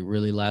cancel like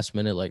really last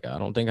minute. Like I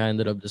don't think I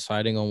ended up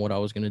deciding on what I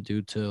was gonna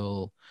do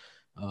till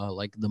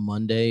like the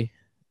Monday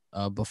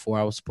before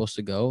I was supposed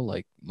to go,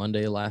 like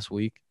Monday last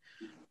week.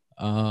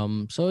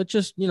 So it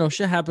just, you know,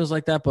 shit happens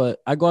like that. But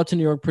I go out to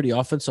New York pretty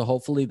often, so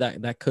hopefully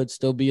that could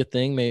still be a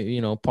thing. Maybe,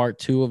 you know, part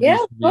two of Yeah,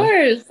 this of video.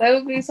 course. That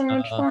would be so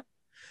much Uh, fun.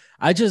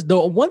 I just, the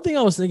one thing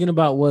I was thinking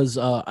about was,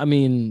 I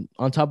mean,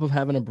 on top of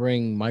having to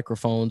bring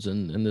microphones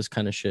and this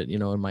kind of shit, you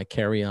know, in my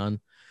carry-on,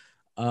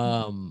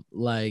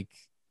 like,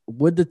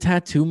 would the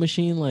tattoo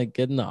machine like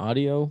getting the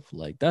audio?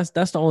 Like that's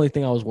the only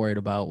thing I was worried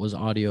about was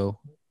audio,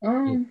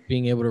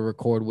 being able to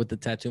record with the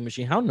tattoo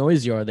machine. How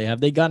noisy are they?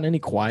 Have they gotten any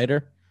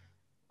quieter?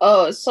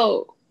 Oh,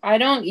 so I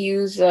don't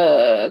use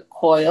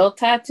coil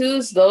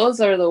tattoos. Those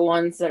are the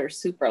ones that are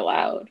super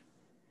loud.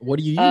 What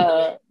do you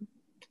use?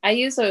 I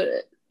use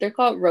they're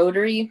called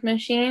rotary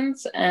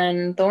machines,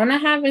 and the one I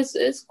have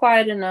is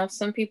quiet enough.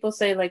 Some people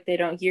say like they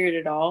don't hear it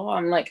at all.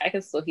 I'm like, I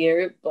can still hear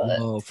it, but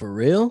Whoa, for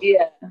real?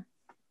 yeah.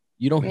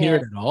 You don't hear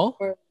it at all?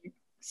 For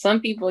some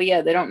people,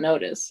 yeah, they don't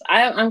notice.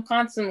 I'm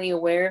constantly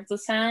aware of the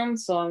sound,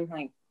 so I'm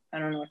like, I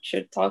don't know what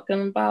you're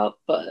talking about,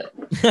 but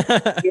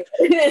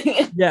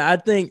yeah, I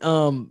think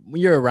when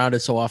you're around it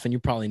so often, you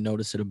probably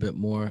notice it a bit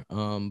more.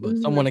 But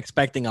someone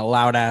expecting a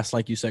loud ass,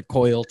 like you said,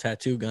 coil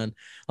tattoo gun,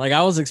 like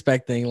I was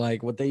expecting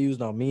like what they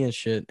used on me and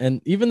shit.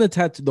 And even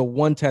the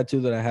one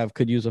tattoo that I have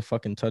could use a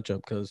fucking touch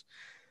up because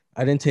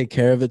I didn't take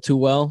care of it too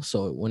well.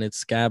 So when it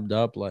scabbed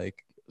up,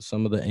 like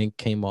some of the ink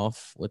came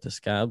off with the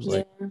scabs.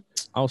 Like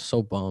I was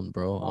so bummed,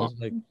 bro. I was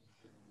like,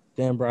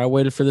 damn, bro, I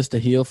waited for this to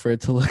heal for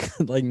it to look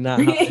like not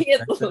how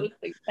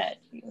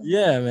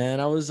yeah, man.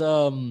 I was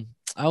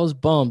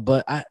bummed,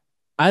 but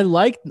I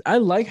like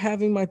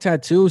having my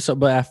tattoo. So,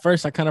 but at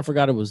first I kind of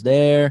forgot it was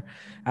there.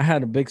 I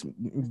had a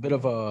bit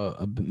of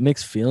a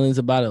mixed feelings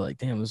about it. Like,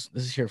 damn, this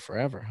is here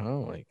forever, huh?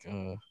 Like,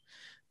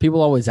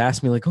 people always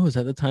ask me like, oh, is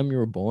that the time you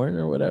were born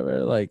or whatever?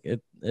 Like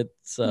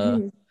it's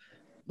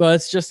but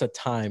it's just a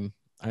time.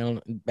 I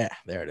don't.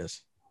 There it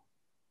is.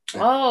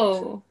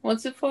 Oh,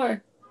 what's it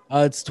for?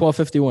 It's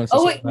 12:51.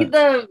 Oh wait,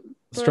 the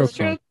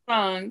Stroke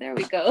song. There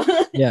we go.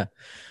 Yeah.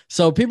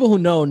 So people who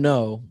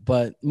know,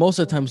 but most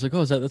of the time it's like,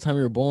 oh, is that the time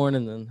you were born?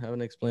 And then having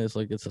to explain it's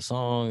like it's a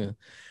song. And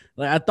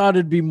like I thought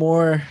it'd be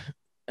more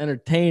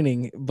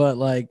entertaining, but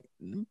like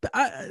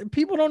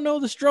people don't know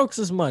the Strokes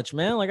as much,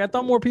 man. Like I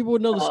thought more people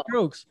would know the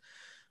Strokes.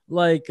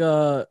 like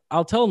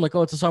I'll tell them like,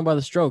 oh, it's a song by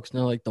the Strokes, and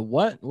they're like, the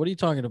what are you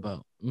talking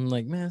about? I'm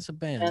like, man, it's a I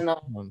band.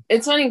 know.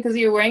 It's funny because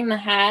you're wearing the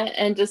hat,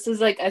 and just as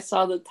like I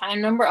saw the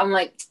time number, I'm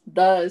like,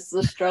 duh, it's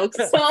the Strokes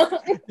song.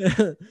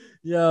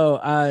 Yo,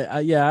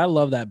 I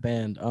love that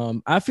band.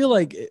 I feel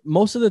like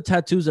most of the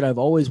tattoos that I've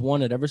always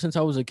wanted ever since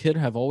I was a kid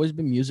have always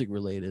been music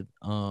related.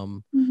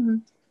 Mm-hmm.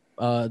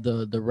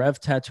 The Rev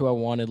tattoo I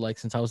wanted like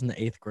since I was in the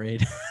 8th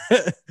grade.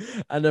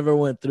 I never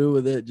went through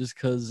with it just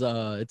because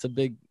it's a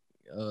big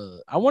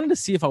I wanted to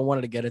see if I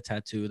wanted to get a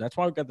tattoo. That's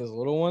why I got this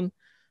little one.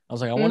 I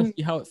was like, I want to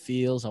see how it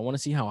feels. I want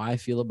to see how I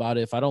feel about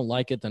it. If I don't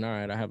like it, then all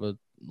right, I have a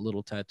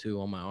little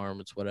tattoo on my arm.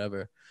 It's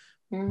whatever.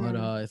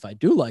 But if I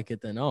do like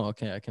it, then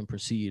okay, I can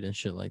proceed and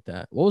shit like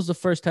that. What was the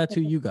first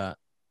tattoo you got?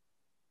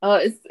 Oh,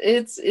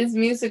 it's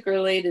music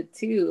related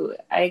too.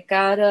 I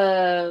got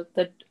a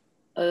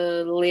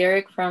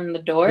lyric from The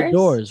The Doors.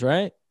 Doors,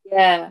 right?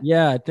 Yeah.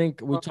 Yeah, I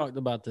think we talked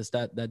about this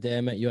that day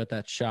I met you at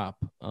that shop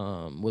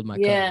with my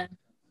cousin.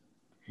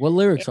 What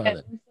lyrics are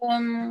they?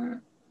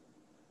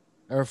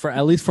 Or for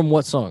at least from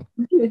what song?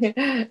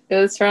 It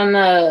was from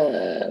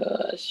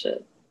the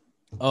shit.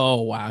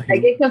 Oh wow. I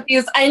get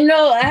confused. I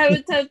know I have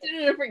a tattoo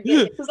and I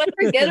forget because I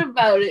forget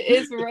about it.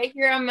 It's right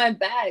here on my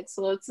back,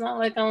 so it's not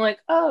like I'm like,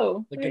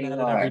 oh, looking at it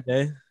every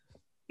day.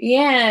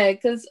 Yeah,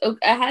 because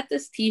I had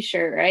this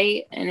T-shirt,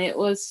 right, and it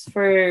was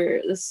for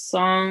the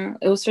song.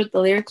 It was for the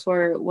lyrics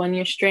were "When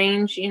you're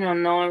strange,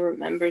 no one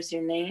remembers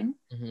your name."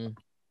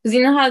 Because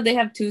you know how they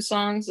have 2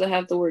 songs that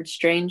have the word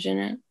 "strange" in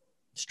it.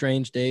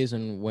 Strange Days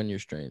and When You're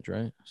Strange,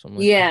 right? Something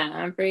like that.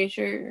 I'm pretty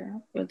sure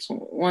it's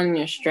When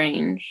You're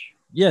Strange.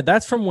 Yeah,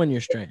 that's from When You're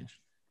Strange.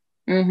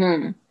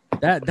 Mm-hmm.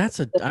 I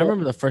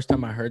remember the first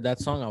time I heard that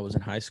song, I was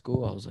in high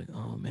school. I was like,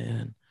 oh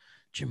man,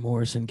 Jim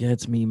Morrison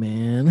gets me,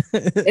 man.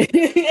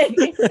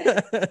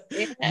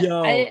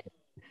 Yo,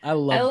 I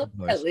love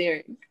that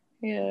lyric.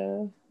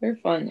 Yeah, they're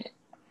funny.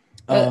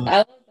 I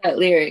love that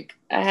lyric.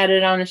 I had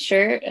it on a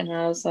shirt and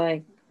I was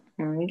like,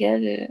 let me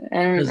get it.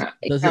 And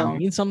does it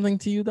mean something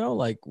to you though?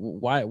 Like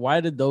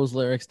why did those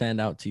lyrics stand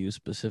out to you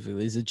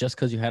specifically? Is it just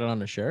because you had it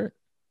on a shirt?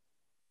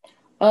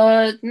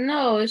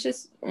 No, it's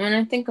just when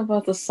I think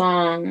about the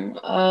song,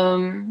 I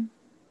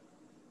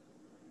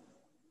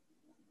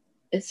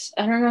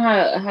don't know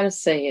how to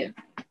say it,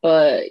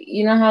 but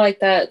you know how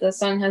like that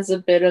song has a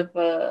bit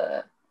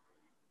of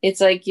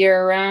it's like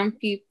you're around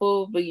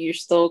people, but you're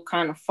still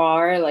kind of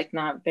far, like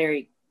not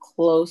very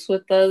close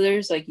with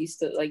others. Like you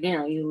still like,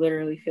 you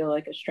literally feel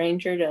like a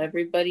stranger to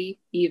everybody,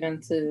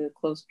 even to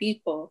close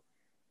people.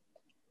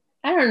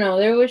 I don't know.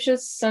 There was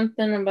just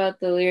something about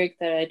the lyric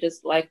that I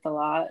just liked a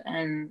lot,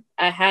 and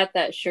I had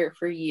that shirt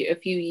for a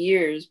few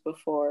years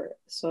before.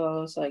 So I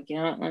was like,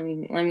 let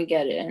me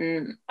get it.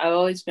 And I've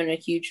always been a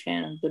huge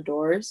fan of The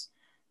Doors.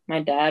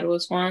 My dad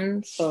was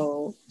one,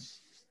 so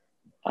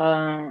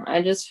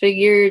I just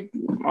figured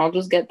I'll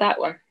just get that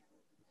one.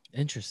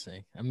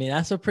 Interesting. I mean,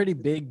 that's a pretty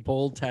big,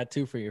 bold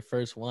tattoo for your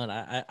first one.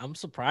 I'm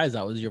surprised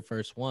that was your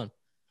first one.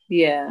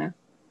 Yeah.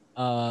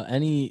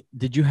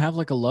 Did you have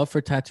like a love for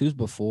tattoos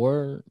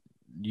before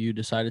you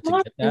decided to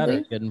get that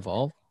or get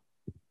involved?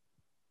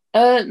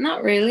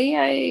 Not really.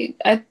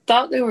 I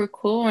thought they were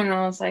cool and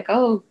I was like,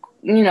 oh,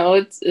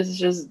 it's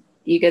just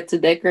you get to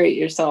decorate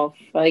yourself.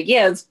 Like,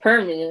 yeah, it's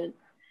permanent.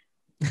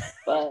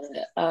 But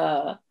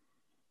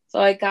so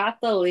I got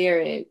the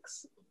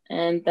lyrics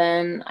and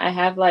then I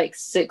have like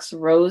 6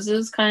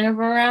 roses kind of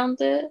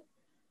around it.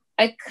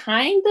 I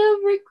kind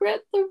of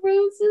regret the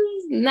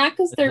roses, not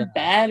because they're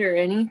bad or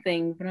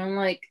anything, but I'm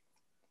like,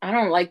 I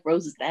don't like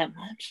roses that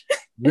much.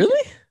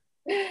 Really?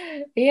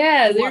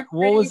 Yeah.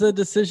 What was the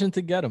decision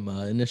to get them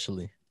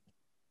initially?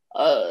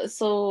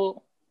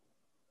 So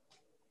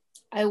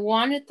I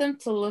wanted them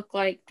to look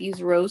like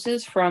these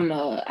roses from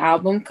an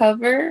album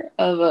cover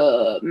of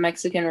a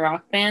Mexican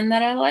rock band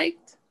that I liked.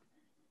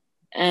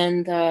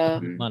 And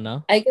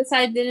I guess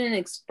I didn't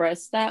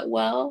express that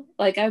well.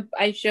 Like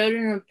I showed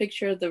him a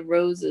picture of the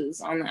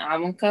roses on the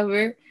album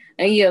cover,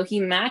 and he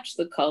matched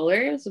the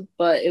colors,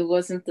 but it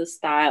wasn't the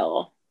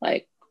style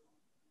like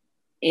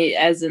it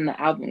as in the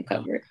album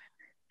cover.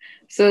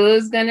 So it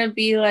was gonna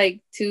be like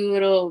 2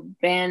 little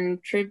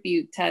band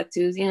tribute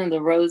tattoos,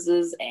 the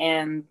roses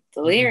and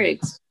the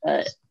lyrics,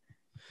 but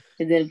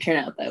it didn't turn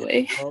out that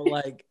way. So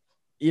like,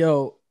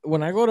 yo,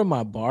 when I go to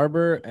my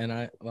barber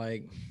and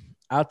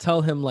I'll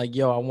tell him like,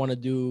 yo, I want to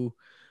do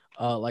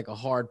like a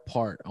hard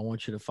part. I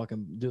want you to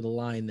fucking do the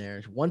line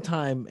there. One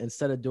time,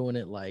 instead of doing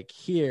it like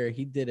here,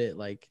 he did it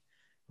like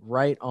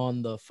right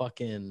on the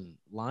fucking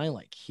line,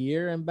 like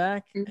here and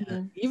back. Mm-hmm.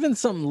 And even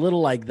something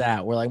little like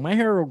that, where like my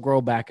hair will grow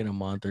back in a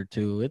month or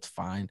 2. It's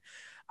fine.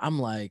 I'm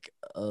like,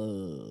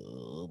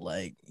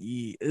 like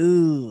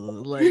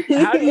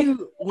how do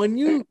you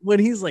when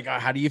he's like, oh,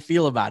 how do you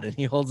feel about it?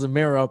 He holds the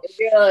mirror up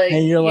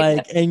and you're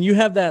like, and you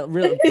have that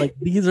real like,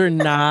 these are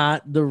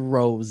not the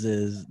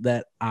roses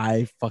that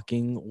I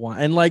fucking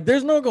want. And like,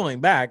 there's no going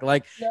back.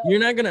 Like,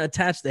 you're not gonna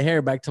attach the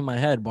hair back to my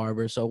head,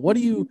 barber. So what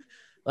do you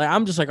like?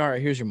 I'm just like, all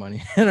right, here's your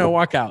money, and I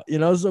walk out.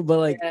 So, but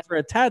like for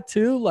a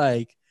tattoo,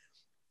 like,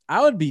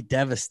 I would be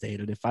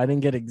devastated if I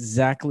didn't get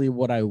exactly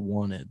what I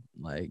wanted.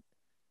 Like,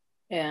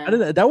 Yeah.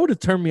 that would have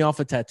turned me off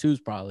of tattoos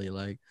probably.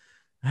 Like,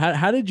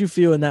 how did you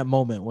feel in that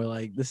moment where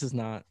like this is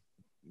not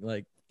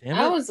like, damn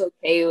I it? was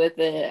okay with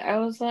it. I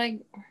was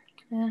like,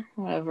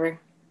 whatever.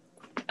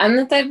 I'm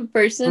the type of For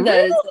person real?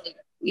 that is like,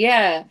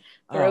 yeah,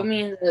 throw Oh,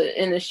 me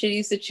in a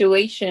shitty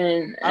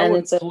situation, I and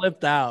would it's have like,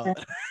 flipped out.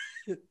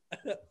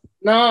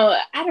 no,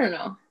 I don't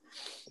know.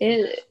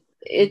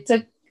 It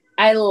took.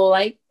 I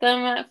liked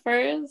them at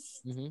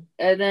first, Mm-hmm.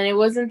 and then it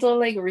wasn't until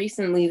like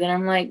recently that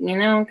I'm like,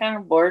 I'm kind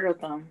of bored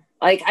with them.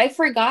 Like I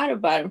forgot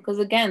about them because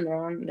again,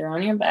 they're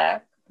on your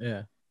back.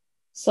 Yeah.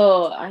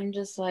 So I'm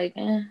just like,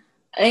 eh.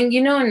 And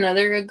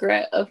another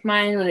regret of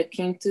mine when it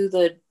came to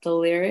the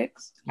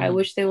lyrics, I Mm-hmm.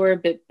 wish they were a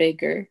bit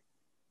bigger.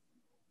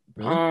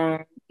 Really?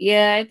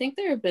 Yeah, I think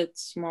they're a bit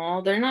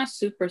small. They're not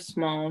super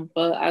small,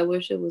 but I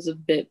wish it was a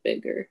bit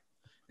bigger.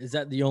 Is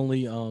that the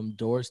only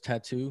Doors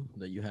tattoo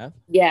that you have?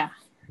 Yeah.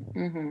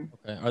 Mm-hmm.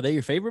 Okay. Are they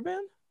your favorite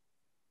band?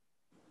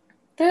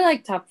 They're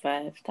like top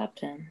 5, top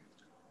 10.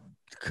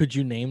 Could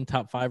you name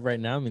top 5 right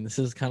now? I mean, this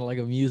is kind of like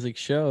a music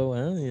show,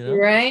 huh? You know?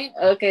 Right?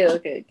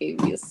 Okay. Give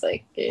me a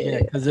second. Yeah,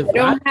 because if I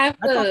don't have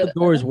I thought the the. I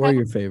Doors don't were have.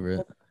 your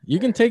favorite. You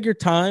can take your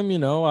time.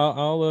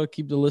 I'll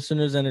keep the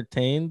listeners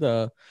entertained.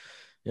 Pull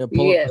up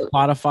Yeah. the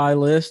Spotify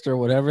list or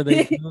whatever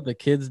they do. The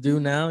kids do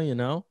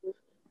now.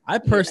 I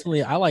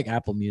personally I like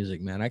Apple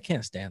Music, man. I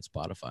can't stand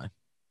Spotify.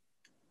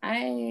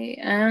 I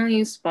don't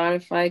use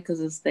Spotify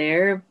because it's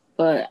there,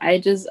 but I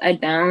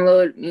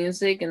download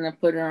music and I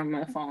put it on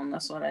my phone.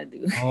 That's what I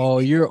do. Oh,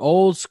 you're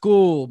old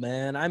school,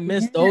 man. I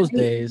miss those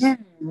days. Yeah.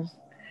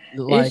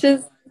 Like, It's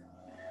just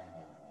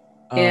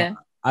uh, yeah.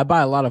 I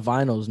buy a lot of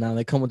vinyls now.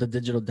 They come with the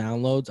digital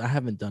downloads. I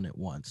haven't done it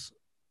once,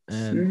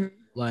 and Mhm.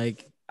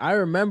 like I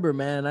remember,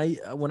 man.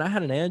 When I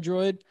had an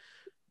Android,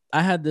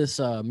 I had this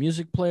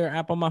music player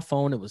app on my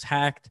phone. It was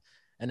hacked.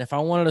 And if I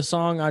wanted a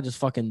song, I just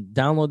fucking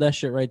download that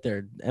shit right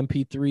there.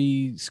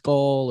 MP3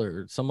 Skull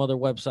or some other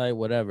website,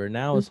 whatever.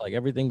 Now it's like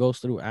everything goes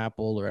through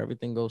Apple or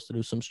everything goes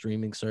through some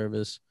streaming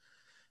service.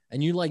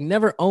 And you like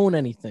never own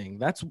anything.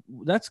 That's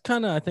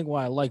kind of I think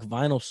why I like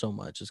vinyl so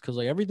much is because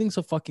like everything's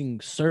a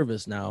fucking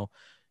service now.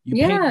 You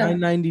pay Yeah.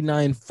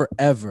 $9.99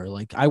 forever.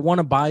 Like I want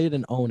to buy it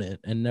and own it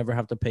and never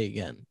have to pay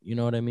again. You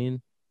know what I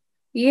mean?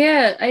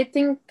 Yeah, I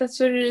think that's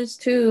what it is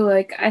too.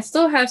 Like I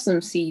still have some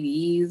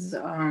CDs,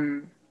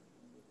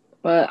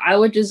 but I'll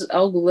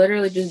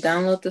literally just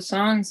download the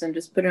songs and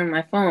just put it on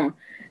my phone.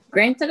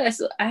 Granted,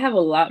 I have a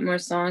lot more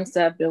songs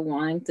that I've been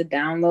wanting to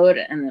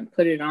download and then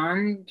put it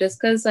on just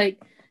because,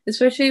 like,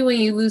 especially when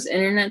you lose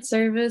internet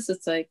service,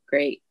 it's like,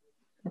 great,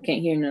 I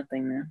can't hear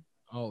nothing now.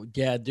 Oh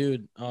yeah,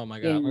 dude. Oh my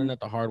god, I Yeah. learned that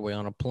the hard way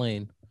on a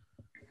plane.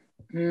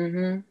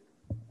 Mm-hmm.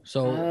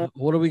 So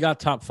what do we got?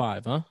 Top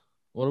 5, huh?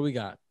 What do we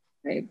got?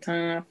 Right,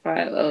 top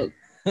 5.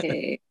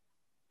 Okay.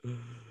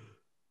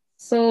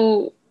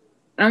 So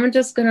I'm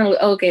just gonna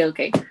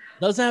okay.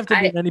 Doesn't have to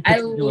be in any I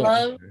particular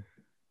love. order.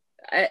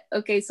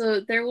 Okay, so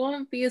there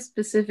won't be a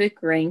specific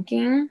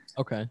ranking,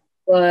 Okay.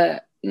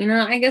 but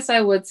I guess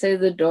I would say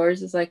The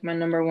Doors is like my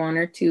number 1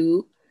 or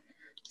 2.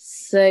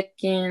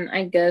 Second,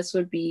 I guess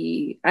would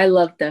be I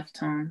love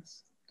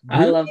Deftones. I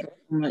Really? love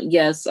them.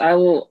 Yes, I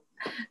will.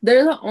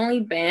 They're the only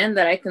band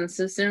that I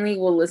consistently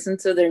will listen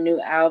to their new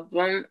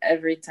album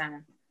every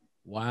time.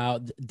 Wow.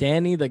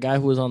 Danny, the guy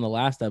who was on the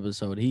last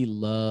episode, he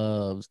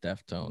loves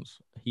Deftones.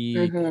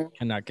 He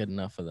cannot get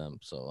enough of them.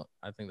 So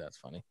I think that's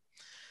funny.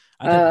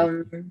 What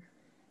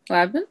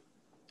happened?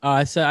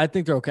 I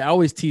think they're okay. I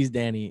always tease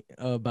Danny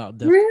about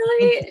Deftones.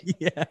 Really?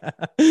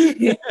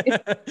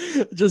 Yeah.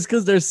 Just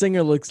because their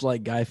singer looks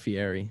like Guy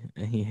Fieri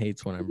and he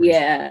hates when I bring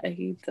Yeah,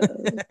 he does.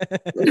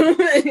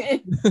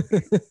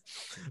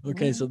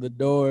 Okay, so The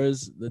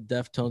Doors, the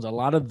Deftones, a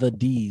lot of the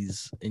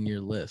D's in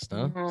your list,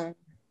 huh?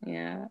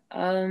 Yeah.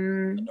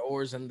 The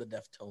Doors and the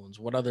Deftones.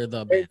 What other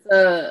the band? It's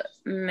a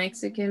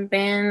Mexican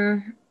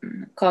band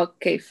called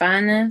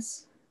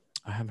Caifanes.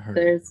 I haven't heard.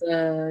 There's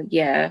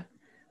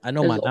I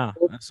know Maná.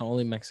 That's the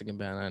only Mexican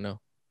band I know.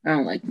 I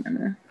don't like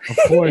Maná. Of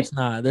course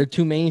not. They're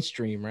too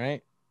mainstream,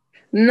 right?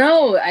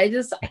 No, I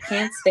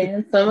can't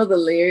stand some of the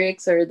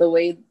lyrics or the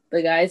way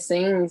the guy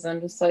sings.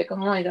 I'm just like, oh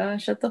my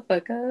gosh, shut the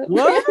fuck up.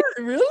 What?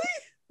 Really?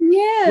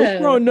 Yeah.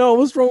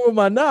 What's wrong with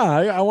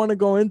Maná? I want to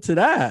go into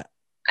that.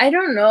 I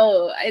don't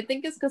know. I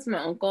think it's because my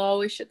uncle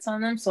always shits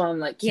on them, so I'm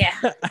like, yeah.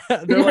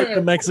 They're like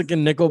the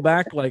Mexican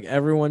Nickelback. Like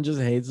everyone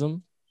just hates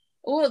them.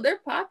 Well, they're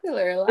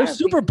popular. They're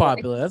super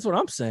popular. That's what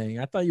I'm saying.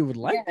 I thought you would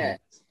like them.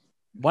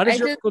 Why does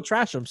your uncle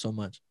trash them so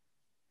much?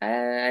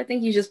 I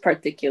think he's just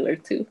particular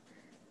too.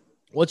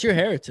 What's your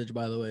heritage,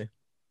 by the way?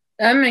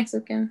 I'm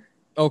Mexican.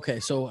 Okay,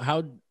 so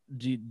how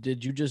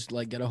did you just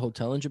like get a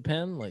hotel in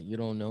Japan? Like you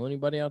don't know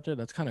anybody out there?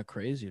 That's kind of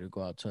crazy to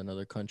go out to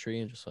another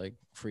country and just like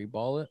free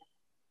ball it.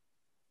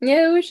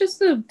 Yeah, it was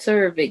just a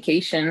sort of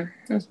vacation.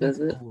 Let's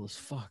visit. Cool as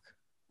fuck.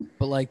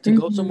 But like to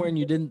go somewhere and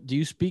you didn't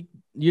speak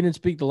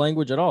the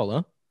language at all,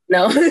 huh?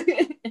 No.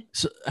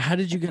 So how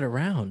did you get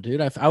around,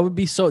 dude? I would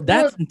be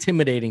that's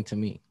intimidating to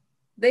me.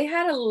 They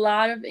had a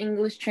lot of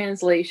English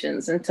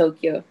translations in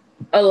Tokyo.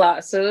 a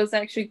lot. So it was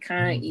actually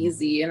kind of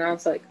easy. And I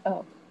was like,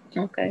 oh,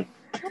 okay.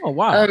 Oh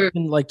wow.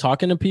 And like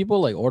talking to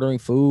people, like ordering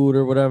food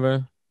or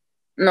whatever.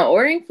 No,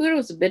 ordering food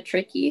was a bit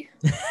tricky.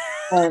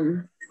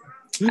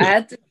 I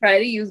had to try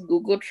to use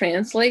Google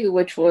Translate,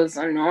 which was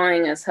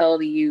annoying as hell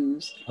to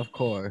use. Of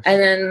course.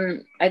 And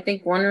then I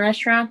think one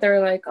restaurant, they were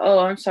like, oh,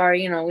 I'm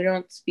sorry, we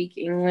don't speak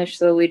English,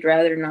 so we'd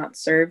rather not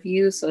serve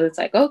you. So it's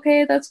like,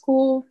 okay, that's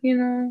cool,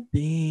 Damn.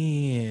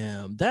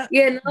 Yeah,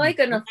 not like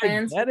an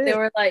offense, but they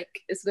were like,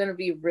 it's going to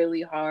be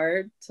really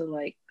hard to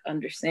like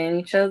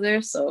understand each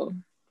other. So,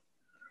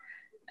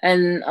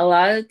 and a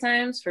lot of the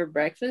times for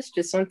breakfast,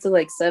 just went to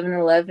like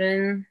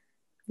 7-Eleven,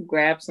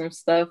 grab some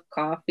stuff,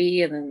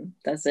 coffee, and then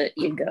that's it.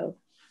 You go.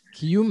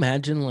 Can you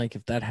imagine like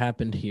if that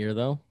happened here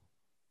though?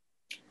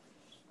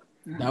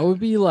 That would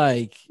be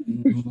like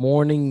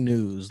morning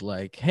news.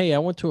 Like, hey, I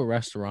went to a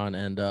restaurant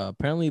and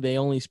apparently they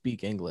only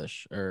speak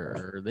English,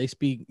 or they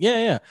speak.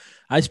 Yeah.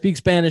 I speak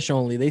Spanish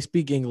only. They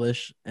speak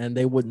English, and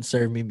they wouldn't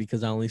serve me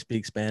because I only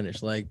speak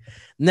Spanish. Like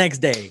next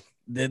day,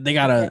 they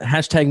got a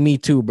hashtag me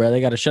too, bro.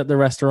 They got to shut the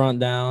restaurant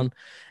down.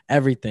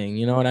 Everything,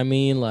 you know what I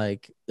mean?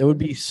 Like it would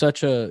be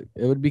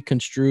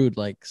construed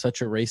like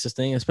such a racist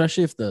thing,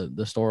 especially if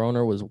the store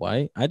owner was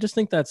white. I just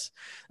think that's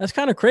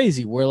kind of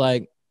crazy. Where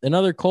like in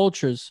other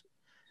cultures,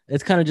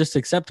 it's kind of just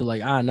accepted.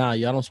 Like nah,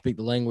 y'all don't speak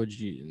the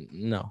language.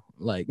 No,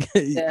 like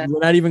we're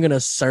not even gonna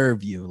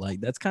serve you.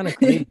 Like that's kind of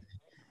crazy.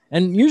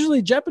 And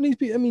usually Japanese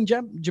people, I mean,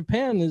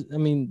 Japan is, I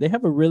mean, they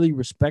have a really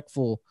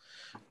respectful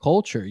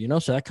culture,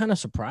 so that kind of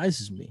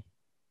surprises me.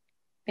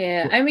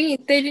 Yeah, I mean, he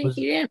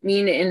didn't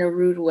mean it in a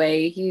rude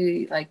way.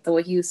 He like the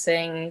way he was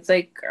saying. He's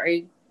like,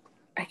 I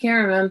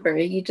can't remember.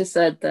 He just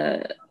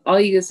said all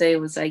you could say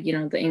was like,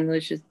 the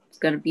English is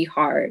gonna be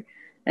hard,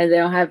 and they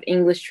don't have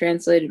English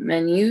translated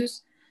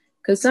menus,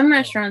 because some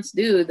restaurants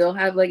do. They'll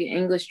have like an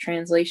English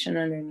translation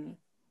underneath.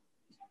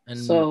 And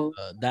so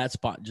that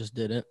spot just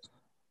didn't.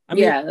 I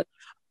mean, yeah.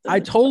 I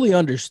totally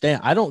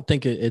understand. I don't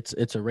think it's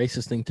a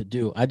racist thing to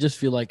do. I just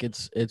feel like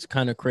it's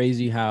kind of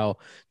crazy how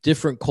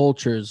different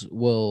cultures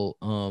will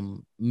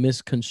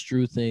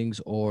misconstrue things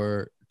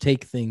or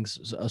take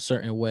things a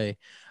certain way.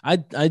 I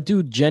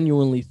do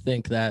genuinely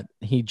think that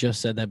he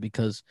just said that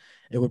because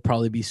it would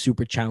probably be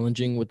super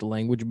challenging with the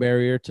language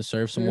barrier to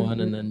serve someone,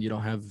 and then you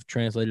don't have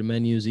translated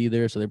menus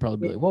either. So they'd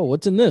probably be like, "Whoa,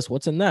 what's in this?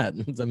 What's in that?"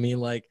 I mean,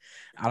 like,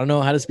 I don't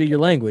know how to speak your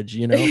language,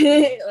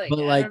 like, but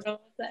I don't know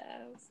what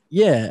that is.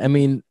 Yeah, I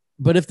mean.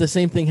 But if the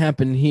same thing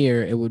happened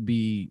here, it would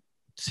be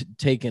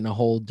taken a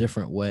whole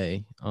different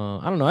way. I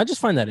don't know. I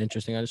just find that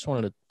interesting. I just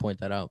wanted to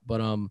point that out.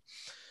 But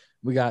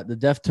we got the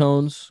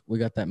Deftones. We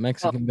got that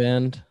Mexican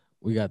band.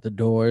 We got the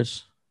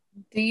Doors.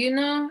 Do you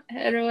know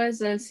Héroes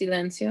del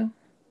Silencio?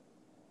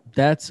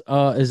 That's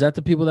is that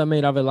the people that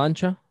made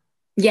Avalancha?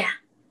 Yeah.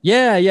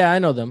 Yeah, I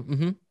know them.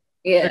 Mm-hmm.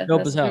 Yeah, they're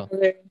dope as hell.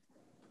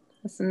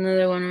 That's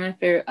another one of my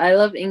favorite. I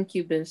love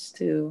Incubus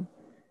too.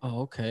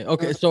 Oh, okay.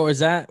 So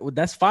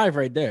that's 5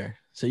 right there.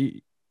 So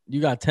you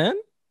got 10?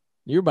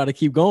 You're about to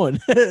keep going.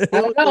 I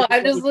don't know.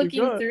 I'm just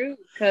looking through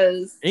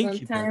because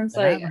sometimes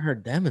I haven't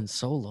heard them in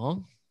so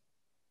long.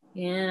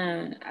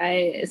 Yeah,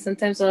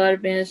 sometimes a lot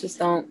of bands just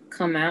don't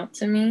come out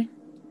to me.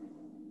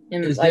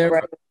 And is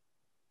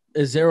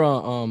there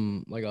a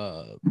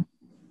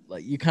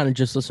like you kind of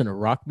just listen to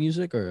rock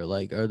music, or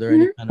like are there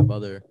any kind of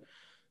other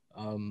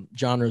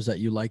genres that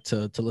you like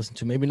to listen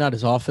to? Maybe not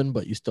as often,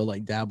 but you still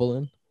like dabble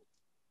in?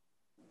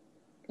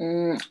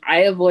 I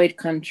avoid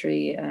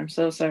country. I'm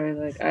so sorry.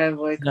 Like I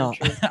avoid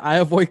country. No, I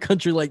avoid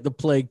country like the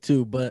plague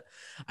too. But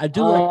I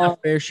do like my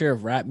fair share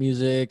of rap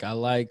music. I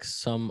like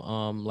some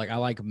like I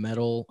like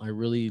metal. I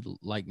really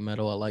like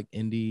metal. I like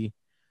indie.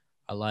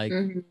 I like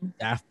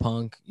Daft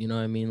Punk. You know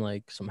what I mean?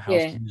 Like some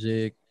house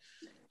music.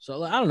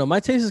 So I don't know.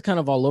 My taste is kind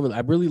of all over. I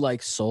really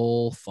like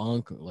soul,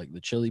 funk, like the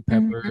Chili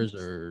Peppers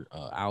or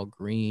Al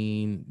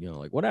Green.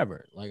 Like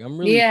whatever. Like I'm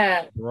really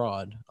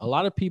broad. A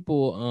lot of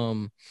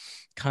people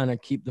kind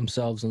of keep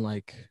themselves in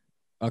like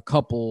a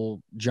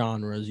couple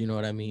genres, you know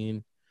what I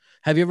mean?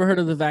 Have you ever heard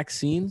of the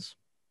Vaccines?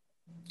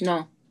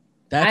 No.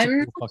 I'm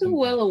not too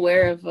well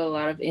aware of a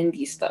lot of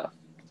indie stuff.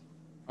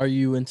 Are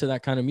you into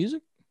that kind of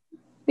music?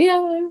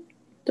 Yeah,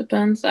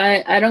 depends.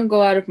 I don't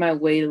go out of my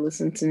way to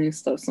listen to new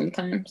stuff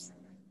sometimes.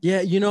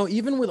 Yeah,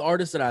 even with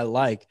artists that I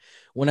like,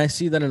 when I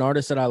see that an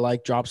artist that I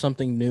like drops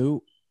something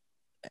new,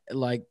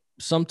 like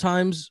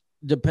sometimes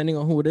depending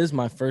on who it is,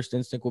 my first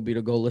instinct will be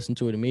to go listen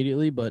to it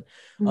immediately. But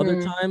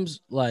other times,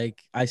 like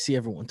I see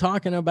everyone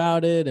talking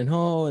about it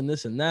and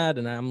this and that,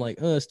 and I'm like,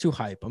 oh, it's too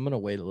hype. I'm gonna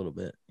wait a little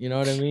bit. You know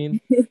what I mean?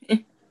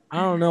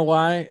 I don't know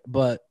why,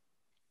 but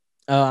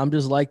I'm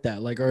just like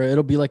that. Like, or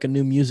it'll be like a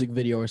new music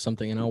video or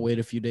something, and I'll wait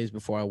a few days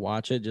before I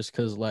watch it, just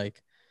because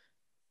like,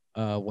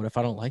 what if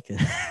I don't like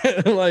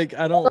it? Like,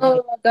 I don't.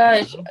 Oh my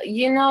gosh!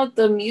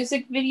 The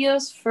music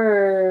videos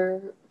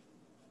for.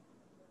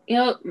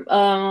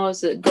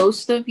 Was it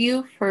Ghost of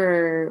You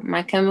for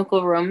My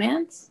Chemical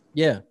Romance?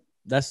 Yeah,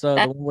 that's the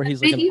one where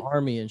he's like an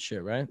army and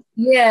shit, right?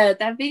 Yeah,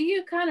 that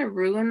video kind of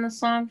ruined the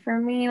song for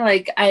me.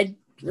 Like I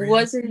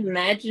wasn't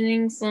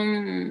imagining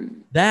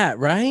some that,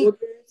 right?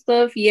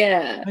 stuff.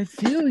 Yeah. I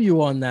feel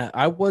you on that.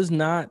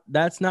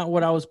 That's not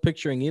what I was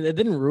picturing either. It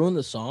didn't ruin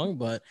the song,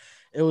 but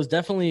it was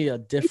definitely a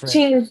It different.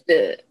 changed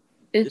it.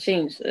 It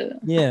changed it.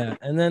 Yeah.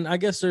 And then I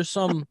guess there's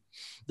some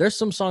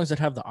songs that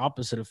have the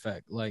opposite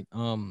effect. Like, I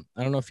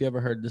don't know if you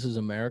ever heard This Is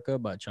America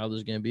by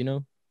Childish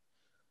Gambino.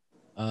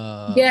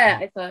 Yeah,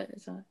 I thought.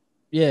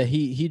 Yeah,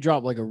 he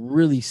dropped like a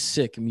really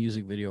sick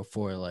music video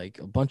for it, like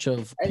a bunch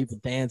of people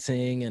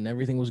dancing and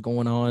everything was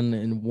going on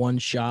in one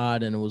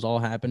shot and it was all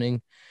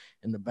happening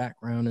in the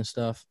background and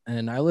stuff.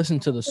 And I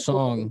listened to the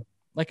song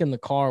like in the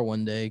car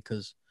one day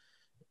because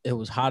it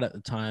was hot at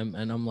the time,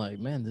 and I'm like,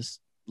 man,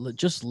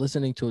 just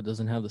listening to it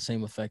doesn't have the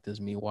same effect as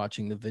me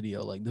watching the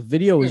video. Like the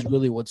video is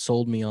really what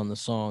sold me on the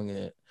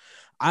song.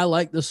 I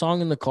like the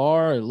song in the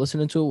car or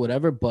listening to it,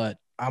 whatever, but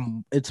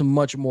it's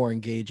much more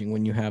engaging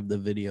when you have the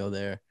video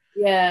there.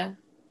 Yeah.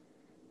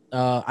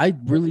 I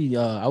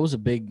was a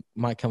big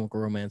My Chemical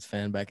Romance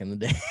fan back in the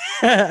day.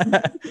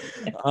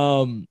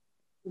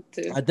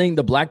 I think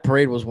the Black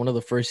Parade was one of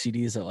the first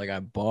CDs that like I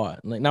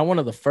bought. Like not one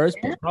of the first,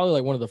 but probably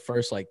like one of the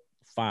first like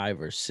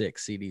 5 or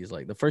 6 CDs.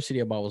 Like the first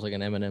CD I bought was like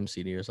an Eminem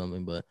CD or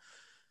something. But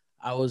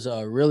I was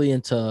really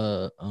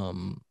into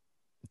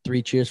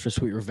 3 Cheers for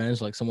Sweet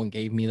Revenge. Like someone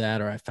gave me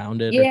that or I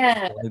found it.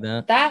 Yeah, or like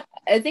that. that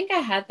I think I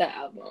had that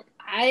album.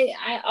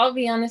 I'll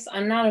be honest,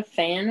 I'm not a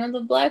fan of the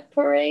Black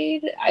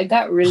Parade. I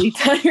got really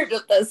tired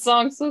of that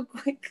song so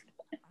quick.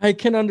 I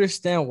can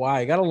understand why.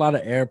 I got a lot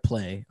of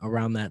airplay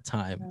around that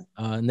time.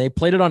 And they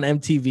played it on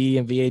MTV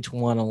and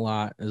VH1 a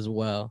lot as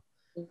well.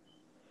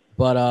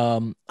 But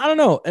I don't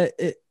know.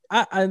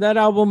 That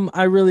album,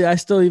 I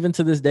still, even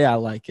to this day, I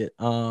like it.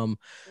 I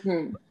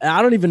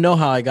don't even know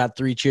how I got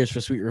 3 Cheers for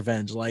Sweet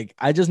Revenge. Like,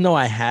 I just know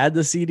I had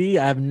the CD.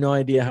 I have no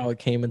idea how it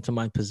came into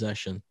my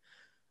possession.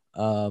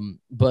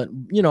 But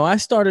you know, I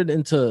started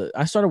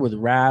with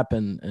rap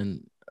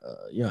and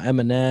you know,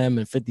 Eminem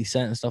and 50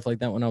 Cent and stuff like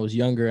that when I was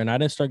younger, and I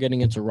didn't start getting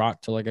into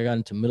rock till like I got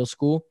into middle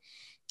school.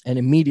 And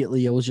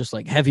immediately it was just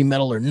like heavy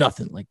metal or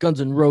nothing, like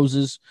Guns N'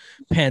 Roses,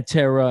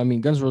 Pantera. I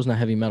mean, Guns N' Roses not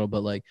heavy metal,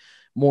 but like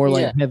more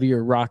like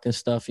heavier rock and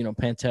stuff, you know,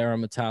 Pantera,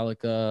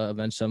 Metallica,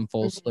 Avenged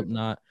Sevenfold,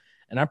 Slipknot.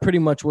 And I pretty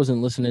much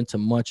wasn't listening to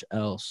much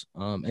else,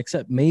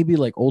 except maybe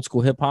like old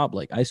school hip hop,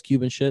 like Ice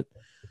Cube and shit.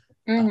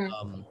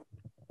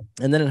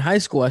 And then in high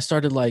school, I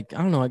started like, I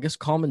don't know, I guess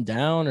calming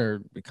down or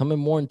becoming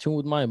more in tune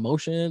with my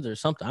emotions or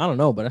something. I don't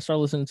know, but I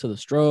started listening to the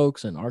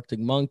Strokes and Arctic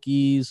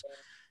Monkeys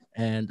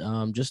and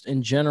just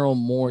in general,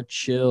 more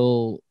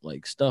chill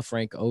like stuff,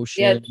 Frank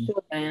Ocean. Yeah,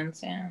 chill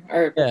bands,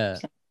 yeah.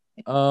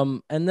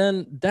 And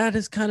then that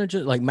is kind of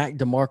just like Mac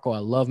DeMarco. I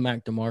love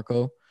Mac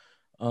DeMarco.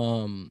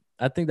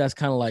 I think that's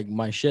kind of like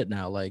my shit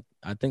now. Like,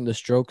 I think the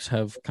Strokes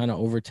have kind of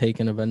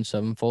overtaken Avenged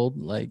Sevenfold.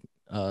 Like,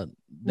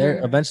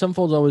 Avenged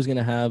Sevenfold's always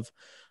gonna have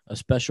a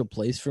special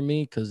place for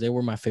me because they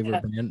were my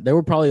favorite band. They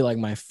were probably like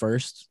my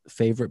first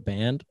favorite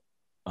band,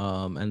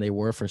 and they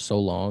were for so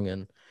long,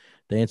 and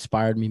they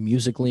inspired me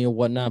musically and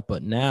whatnot.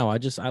 But now I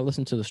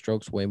listen to the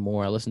Strokes way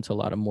more. I listen to a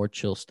lot of more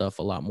chill stuff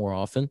a lot more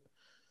often.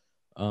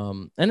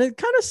 And it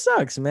kind of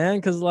sucks, man,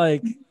 because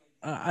like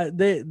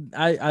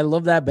I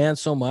love that band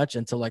so much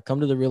until like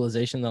come to the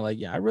realization that like,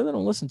 yeah, I really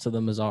don't listen to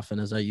them as often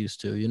as I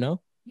used to, you know?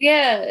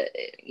 Yeah,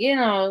 you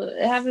know,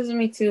 it happens to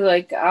me too.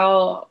 Like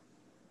I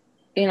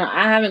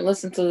haven't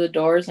listened to the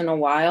Doors in a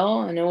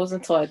while, and it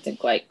wasn't until I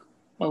think like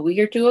a week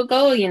or two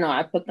ago,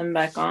 I put them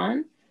back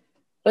on.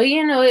 But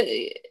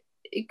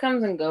it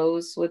comes and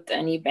goes with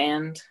any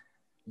band.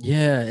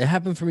 Yeah, it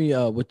happened for me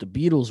with the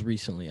Beatles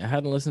recently. I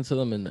hadn't listened to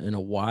them in a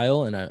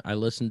while, and I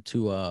listened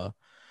to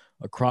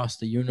Across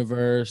the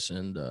Universe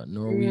and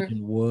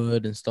Norwegian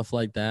Wood and stuff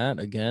like that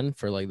again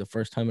for like the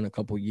first time in a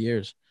couple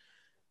years.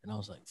 And I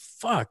was like,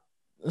 fuck,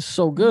 it's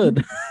so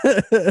good.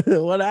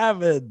 What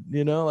happened?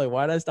 You know, like,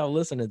 why did I stop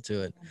listening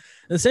to it?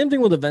 And the same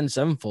thing with Avenged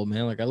Sevenfold,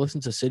 man. Like, I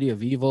listened to City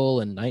of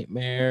Evil and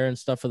Nightmare and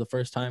stuff for the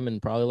first time in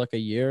probably like a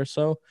year or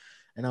so.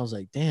 And I was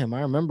like, damn,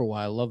 I remember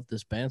why I loved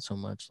this band so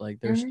much. Like,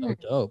 they're so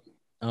dope.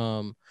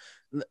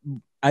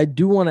 I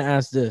do want to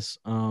ask this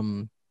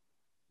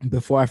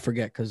before I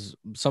forget, because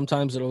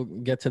sometimes it'll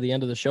get to the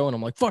end of the show and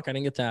I'm like, fuck, I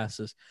didn't get to ask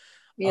this.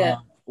 Yeah.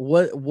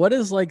 What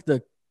is like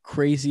the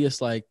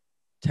craziest like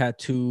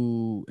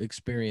tattoo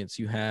experience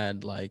you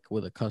had like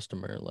with a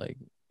customer? Like,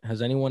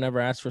 has anyone ever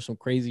asked for some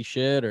crazy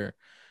shit or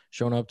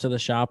shown up to the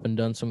shop and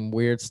done some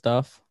weird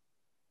stuff?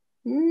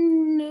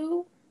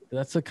 No.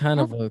 That's a kind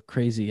of a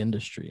crazy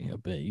industry a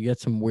bit. You get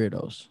some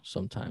weirdos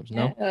sometimes,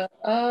 no?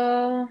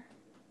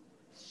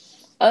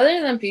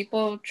 Other than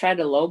people try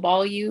to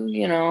lowball you,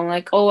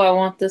 like, oh, I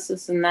want this,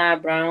 and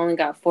that, but I only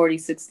got 40,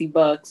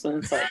 $60.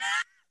 And it's like,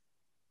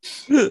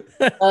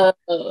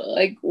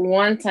 like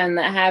one time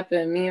that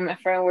happened, me and my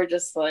friend were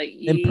just like,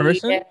 in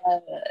person?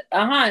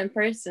 In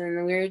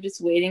person. We were just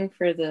waiting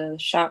for the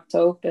shop to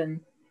open.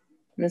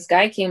 And this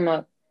guy came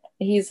up.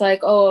 He's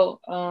like,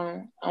 oh,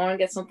 I want to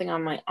get something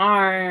on my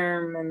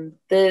arm and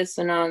this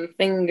and on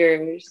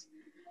fingers.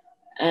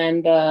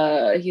 And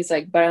he's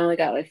like, but I only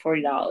got like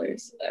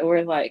 $40. And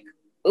we're like,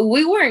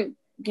 we weren't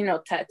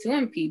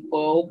tattooing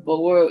people, but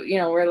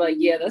we're like,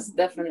 yeah, that's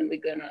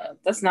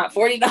not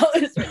 $40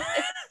 right there.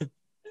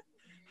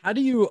 How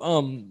do you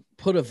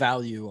put a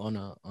value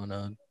on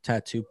a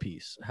tattoo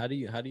piece? How do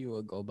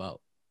you go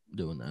about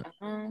doing that?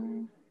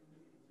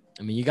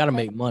 I mean, you got to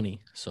make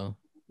money, so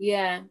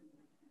yeah,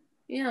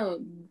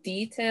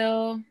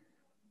 detail,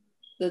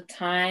 the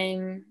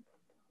time,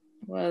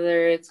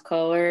 whether it's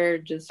color or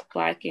just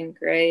black and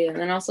gray, and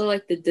then also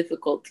like the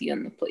difficulty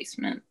on the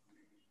placement.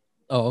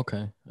 Oh,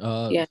 okay.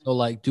 Yeah. So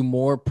like, do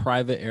more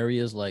private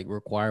areas like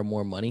require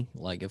more money?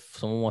 Like, if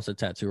someone wants a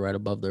tattoo right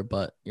above their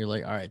butt, you're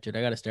like, all right, dude,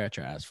 I gotta stare at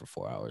your ass for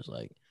 4 hours.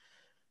 Like,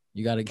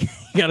 you gotta you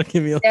gotta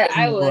give me a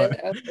Yeah, little more.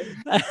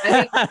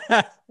 I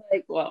mean,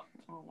 like, well,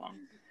 hold on.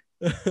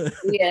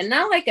 Yeah,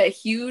 not like a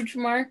huge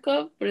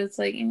markup, but it's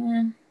like,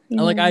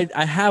 like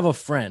I have a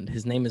friend.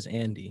 His name is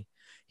Andy.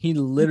 He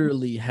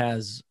literally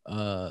has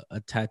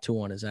a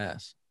tattoo on his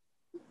ass.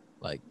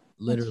 Like,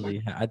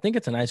 literally, I think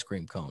it's an ice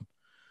cream cone.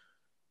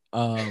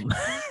 And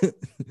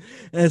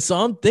so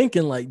I'm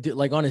thinking like, dude,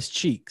 like on his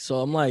cheek. So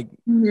I'm like,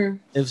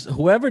 if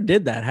whoever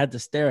did that had to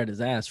stare at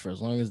his ass for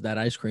as long as that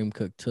ice cream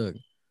cook took.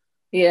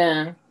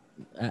 Yeah.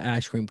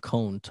 Ice cream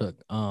cone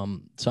took.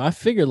 So I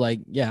figured like,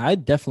 yeah, I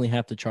definitely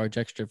have to charge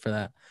extra for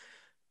that.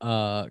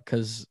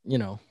 Because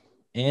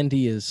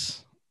Andy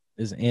is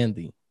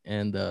Andy.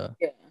 And Yeah.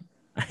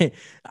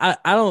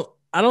 I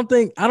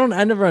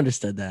never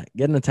understood that.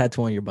 Getting a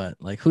tattoo on your butt.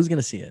 Like, who's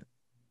gonna see it?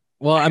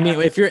 Well, I mean,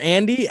 if you're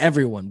Andy,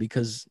 everyone,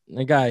 because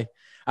the guy,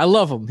 I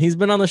love him. He's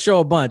been on the show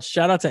a bunch.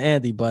 Shout out to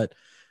Andy. But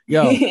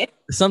yo,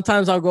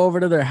 sometimes I'll go over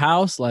to their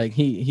house. Like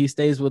he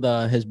stays with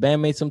his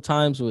bandmates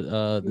sometimes with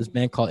this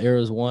band called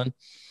Eras One.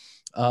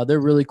 They're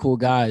really cool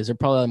guys. They're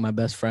probably like my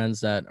best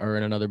friends that are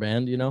in another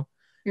band,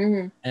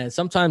 And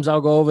sometimes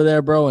I'll go over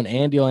there, bro, and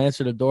Andy will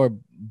answer the door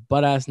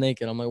butt ass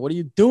naked. I'm like, what are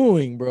you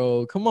doing,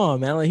 bro? Come on,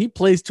 man. Like, he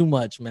plays too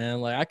much,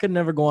 man. Like, I could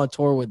never go on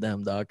tour with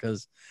them, dog,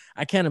 because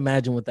I can't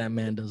imagine what that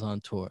man does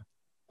on tour.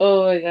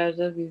 Oh my gosh,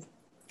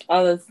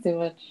 that's too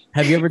much.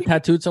 Have you ever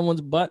tattooed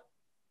someone's butt?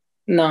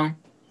 No.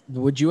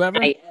 Would you ever?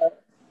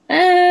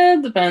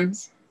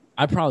 Depends.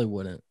 I probably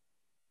wouldn't.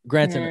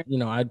 Granted,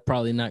 I'd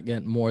probably not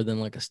get more than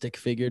like a stick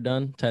figure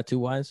done tattoo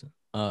wise.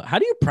 How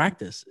do you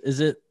practice?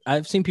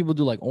 I've seen people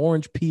do like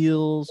orange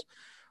peels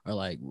or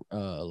like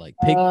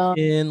pig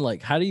skin.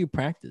 Like, how do you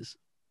practice?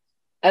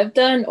 I've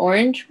done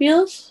orange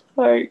peels.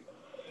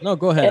 No,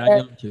 go ahead. I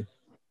know too.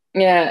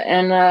 Yeah,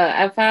 and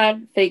I've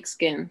had fake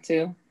skin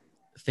too.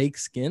 Fake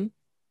skin?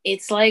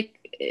 It's like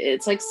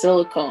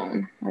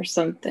silicone or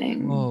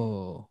something.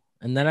 Oh,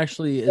 and that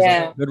actually is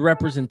like a good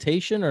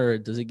representation, or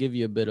does it give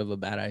you a bit of a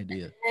bad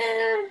idea?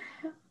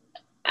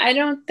 I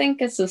don't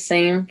think it's the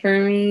same for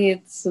me.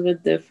 It's a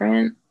bit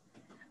different.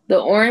 The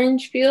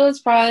orange peel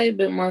is probably a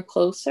bit more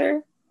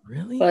closer.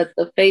 Really? But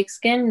the fake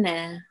skin,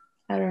 nah.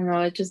 I don't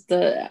know. It just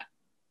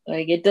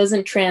it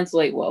doesn't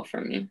translate well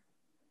for me.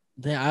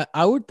 Yeah,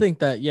 I would think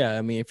that. Yeah,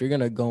 I mean, if you're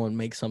gonna go and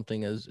make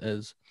something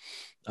as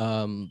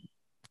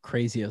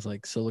crazy as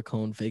like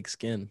silicone fake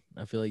skin,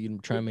 I feel like you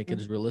try and make it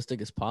as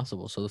realistic as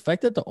possible. So the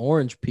fact that the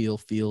orange peel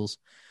feels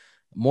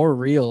more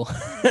real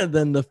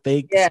than the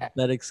fake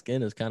synthetic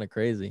skin is kind of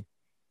crazy.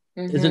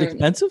 Is it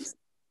expensive?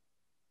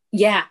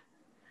 Yeah,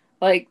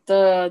 like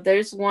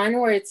there's one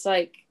where it's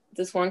like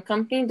this one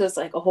company does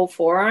like a whole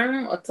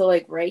forearm up to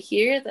like right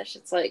here. That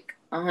shit's like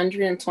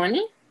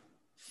 120.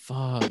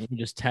 Fuck, you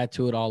just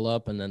tattoo it all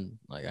up and then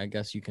like I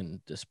guess you can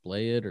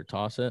display it or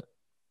toss it.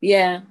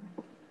 Yeah.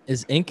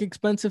 Is ink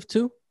expensive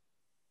too?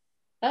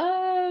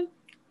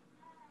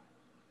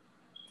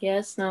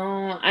 Yes,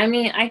 no. I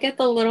mean, I get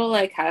the little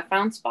like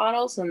half-ounce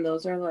bottles, and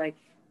those are like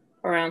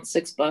around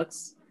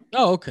 $6.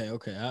 Oh,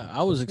 okay.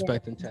 I was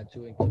expecting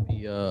tattooing to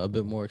be a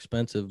bit more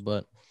expensive,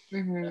 but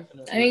I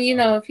mean,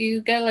 if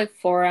you get like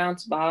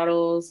 4-ounce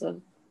bottles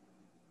of,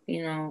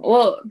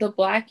 well, the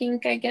black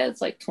ink I get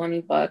it's like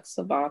 $20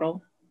 a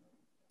bottle.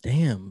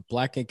 Damn,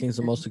 black ink is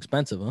the most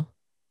expensive, huh?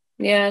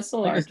 Yeah, it's the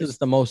largest. I guess 'cause it's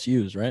the most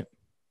used, right?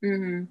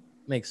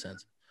 Makes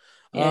sense.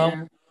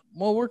 Yeah.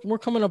 Well, we're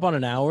coming up on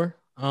an hour.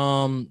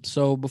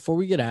 So before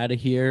we get out of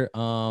here,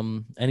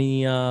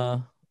 any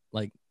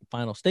like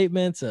final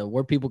statements,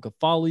 where people could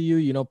follow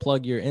you,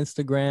 plug your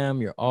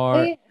Instagram, your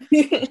art,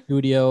 your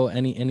studio,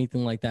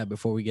 anything like that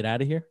before we get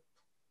out of here?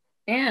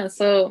 Yeah,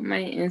 so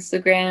my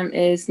Instagram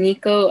is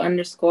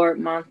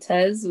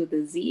Nico_Montez with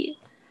a Z.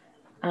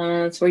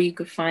 That's where you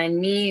could find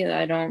me.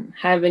 I don't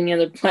have any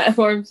other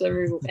platforms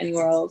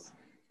anywhere else.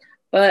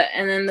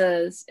 And then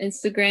the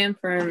Instagram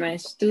for my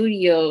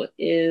studio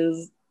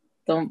is,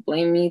 don't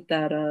blame me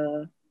that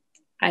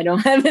I don't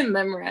have it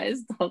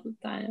memorized all the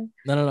time.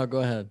 No, go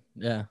ahead.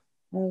 Yeah.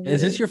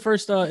 Is this your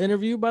first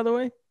interview, by the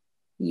way?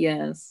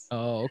 Yes.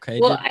 Oh,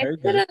 okay. Well,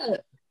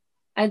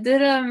 I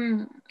did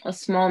a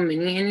small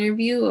mini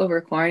interview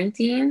over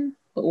quarantine.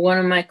 One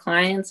of my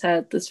clients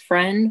had this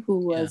friend who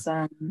was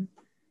I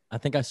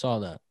think I saw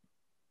that.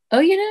 Oh,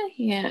 you know?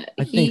 Yeah.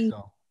 I think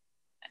so.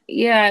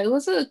 Yeah, it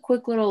was a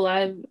quick little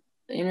live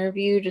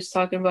interview just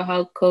talking about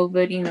how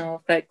COVID,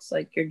 affects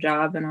like your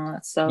job and all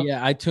that stuff.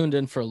 Yeah, I tuned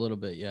in for a little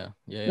bit. Yeah.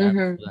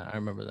 I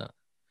remember that.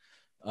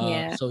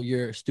 Yeah. So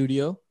your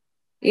studio?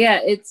 Yeah,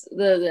 it's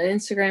the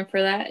Instagram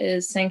for that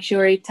is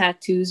Sanctuary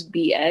Tattoos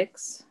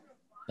BX.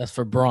 That's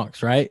for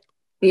Bronx, right?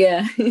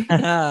 Yeah.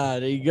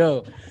 There you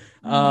go.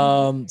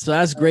 So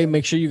that's great.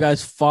 Make sure you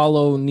guys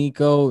follow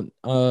Nico,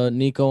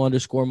 Nico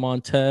 _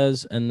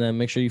 Montez, and then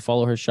make sure you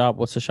follow her shop.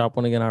 What's the shop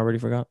one again? I already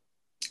forgot.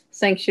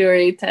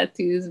 Sanctuary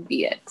Tattoos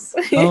BX.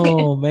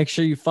 Oh, make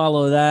sure you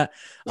follow that.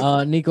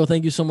 Nico,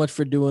 thank you so much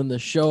for doing the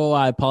show.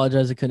 I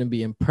apologize I couldn't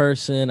be in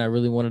person. I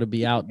really wanted to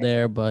be out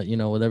there, but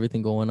with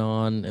everything going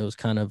on, it was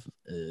kind of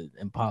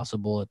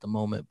impossible at the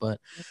moment. But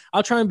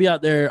I'll try and be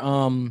out there.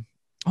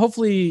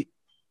 Hopefully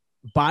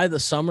by the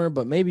summer,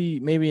 but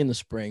maybe in the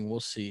spring. We'll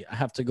see. I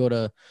have to go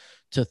to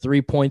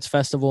 3 Points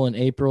Festival in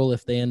April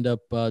if they end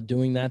up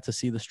doing that, to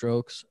see the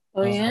Strokes.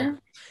 Oh yeah.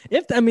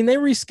 They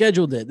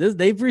rescheduled it.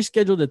 They've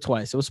rescheduled it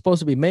twice. It was supposed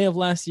to be May of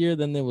last year,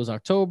 then it was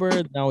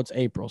October, now it's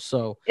April.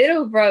 So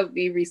it'll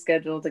probably be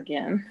rescheduled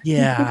again.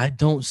 Yeah, I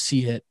don't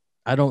see it.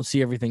 I don't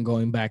see everything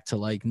going back to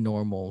like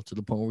normal, to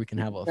the point where we can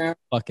have a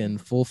fucking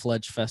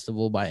full-fledged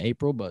festival by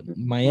April. But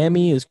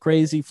Miami is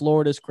crazy,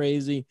 Florida's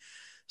crazy.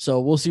 So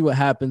we'll see what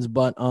happens.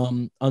 But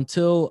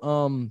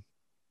until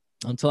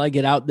I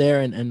get out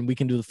there and we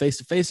can do the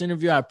face-to-face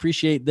interview, I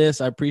appreciate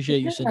this. I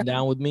appreciate you sitting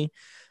down with me.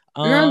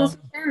 No, this is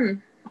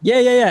fun.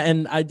 Yeah.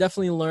 And I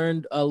definitely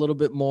learned a little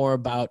bit more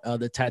about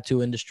the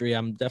tattoo industry.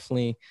 I'm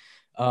definitely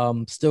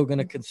still going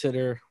to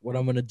consider what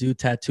I'm going to do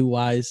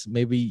tattoo-wise.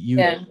 Maybe you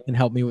can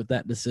help me with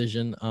that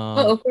decision.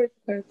 Of course.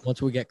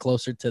 Once we get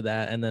closer to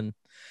that. And then,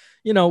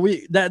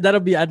 that'll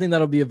be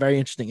a very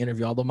interesting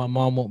interview, although my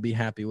mom won't be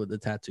happy with the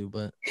tattoo,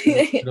 but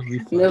it'll be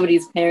fun.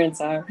 Nobody's parents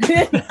are.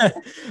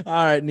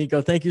 All right,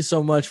 Nico, thank you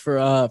so much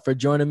for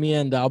joining me,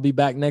 and I'll be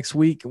back next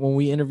week when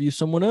we interview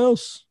someone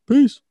else.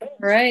 Peace. All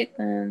right,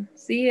 then.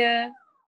 See ya.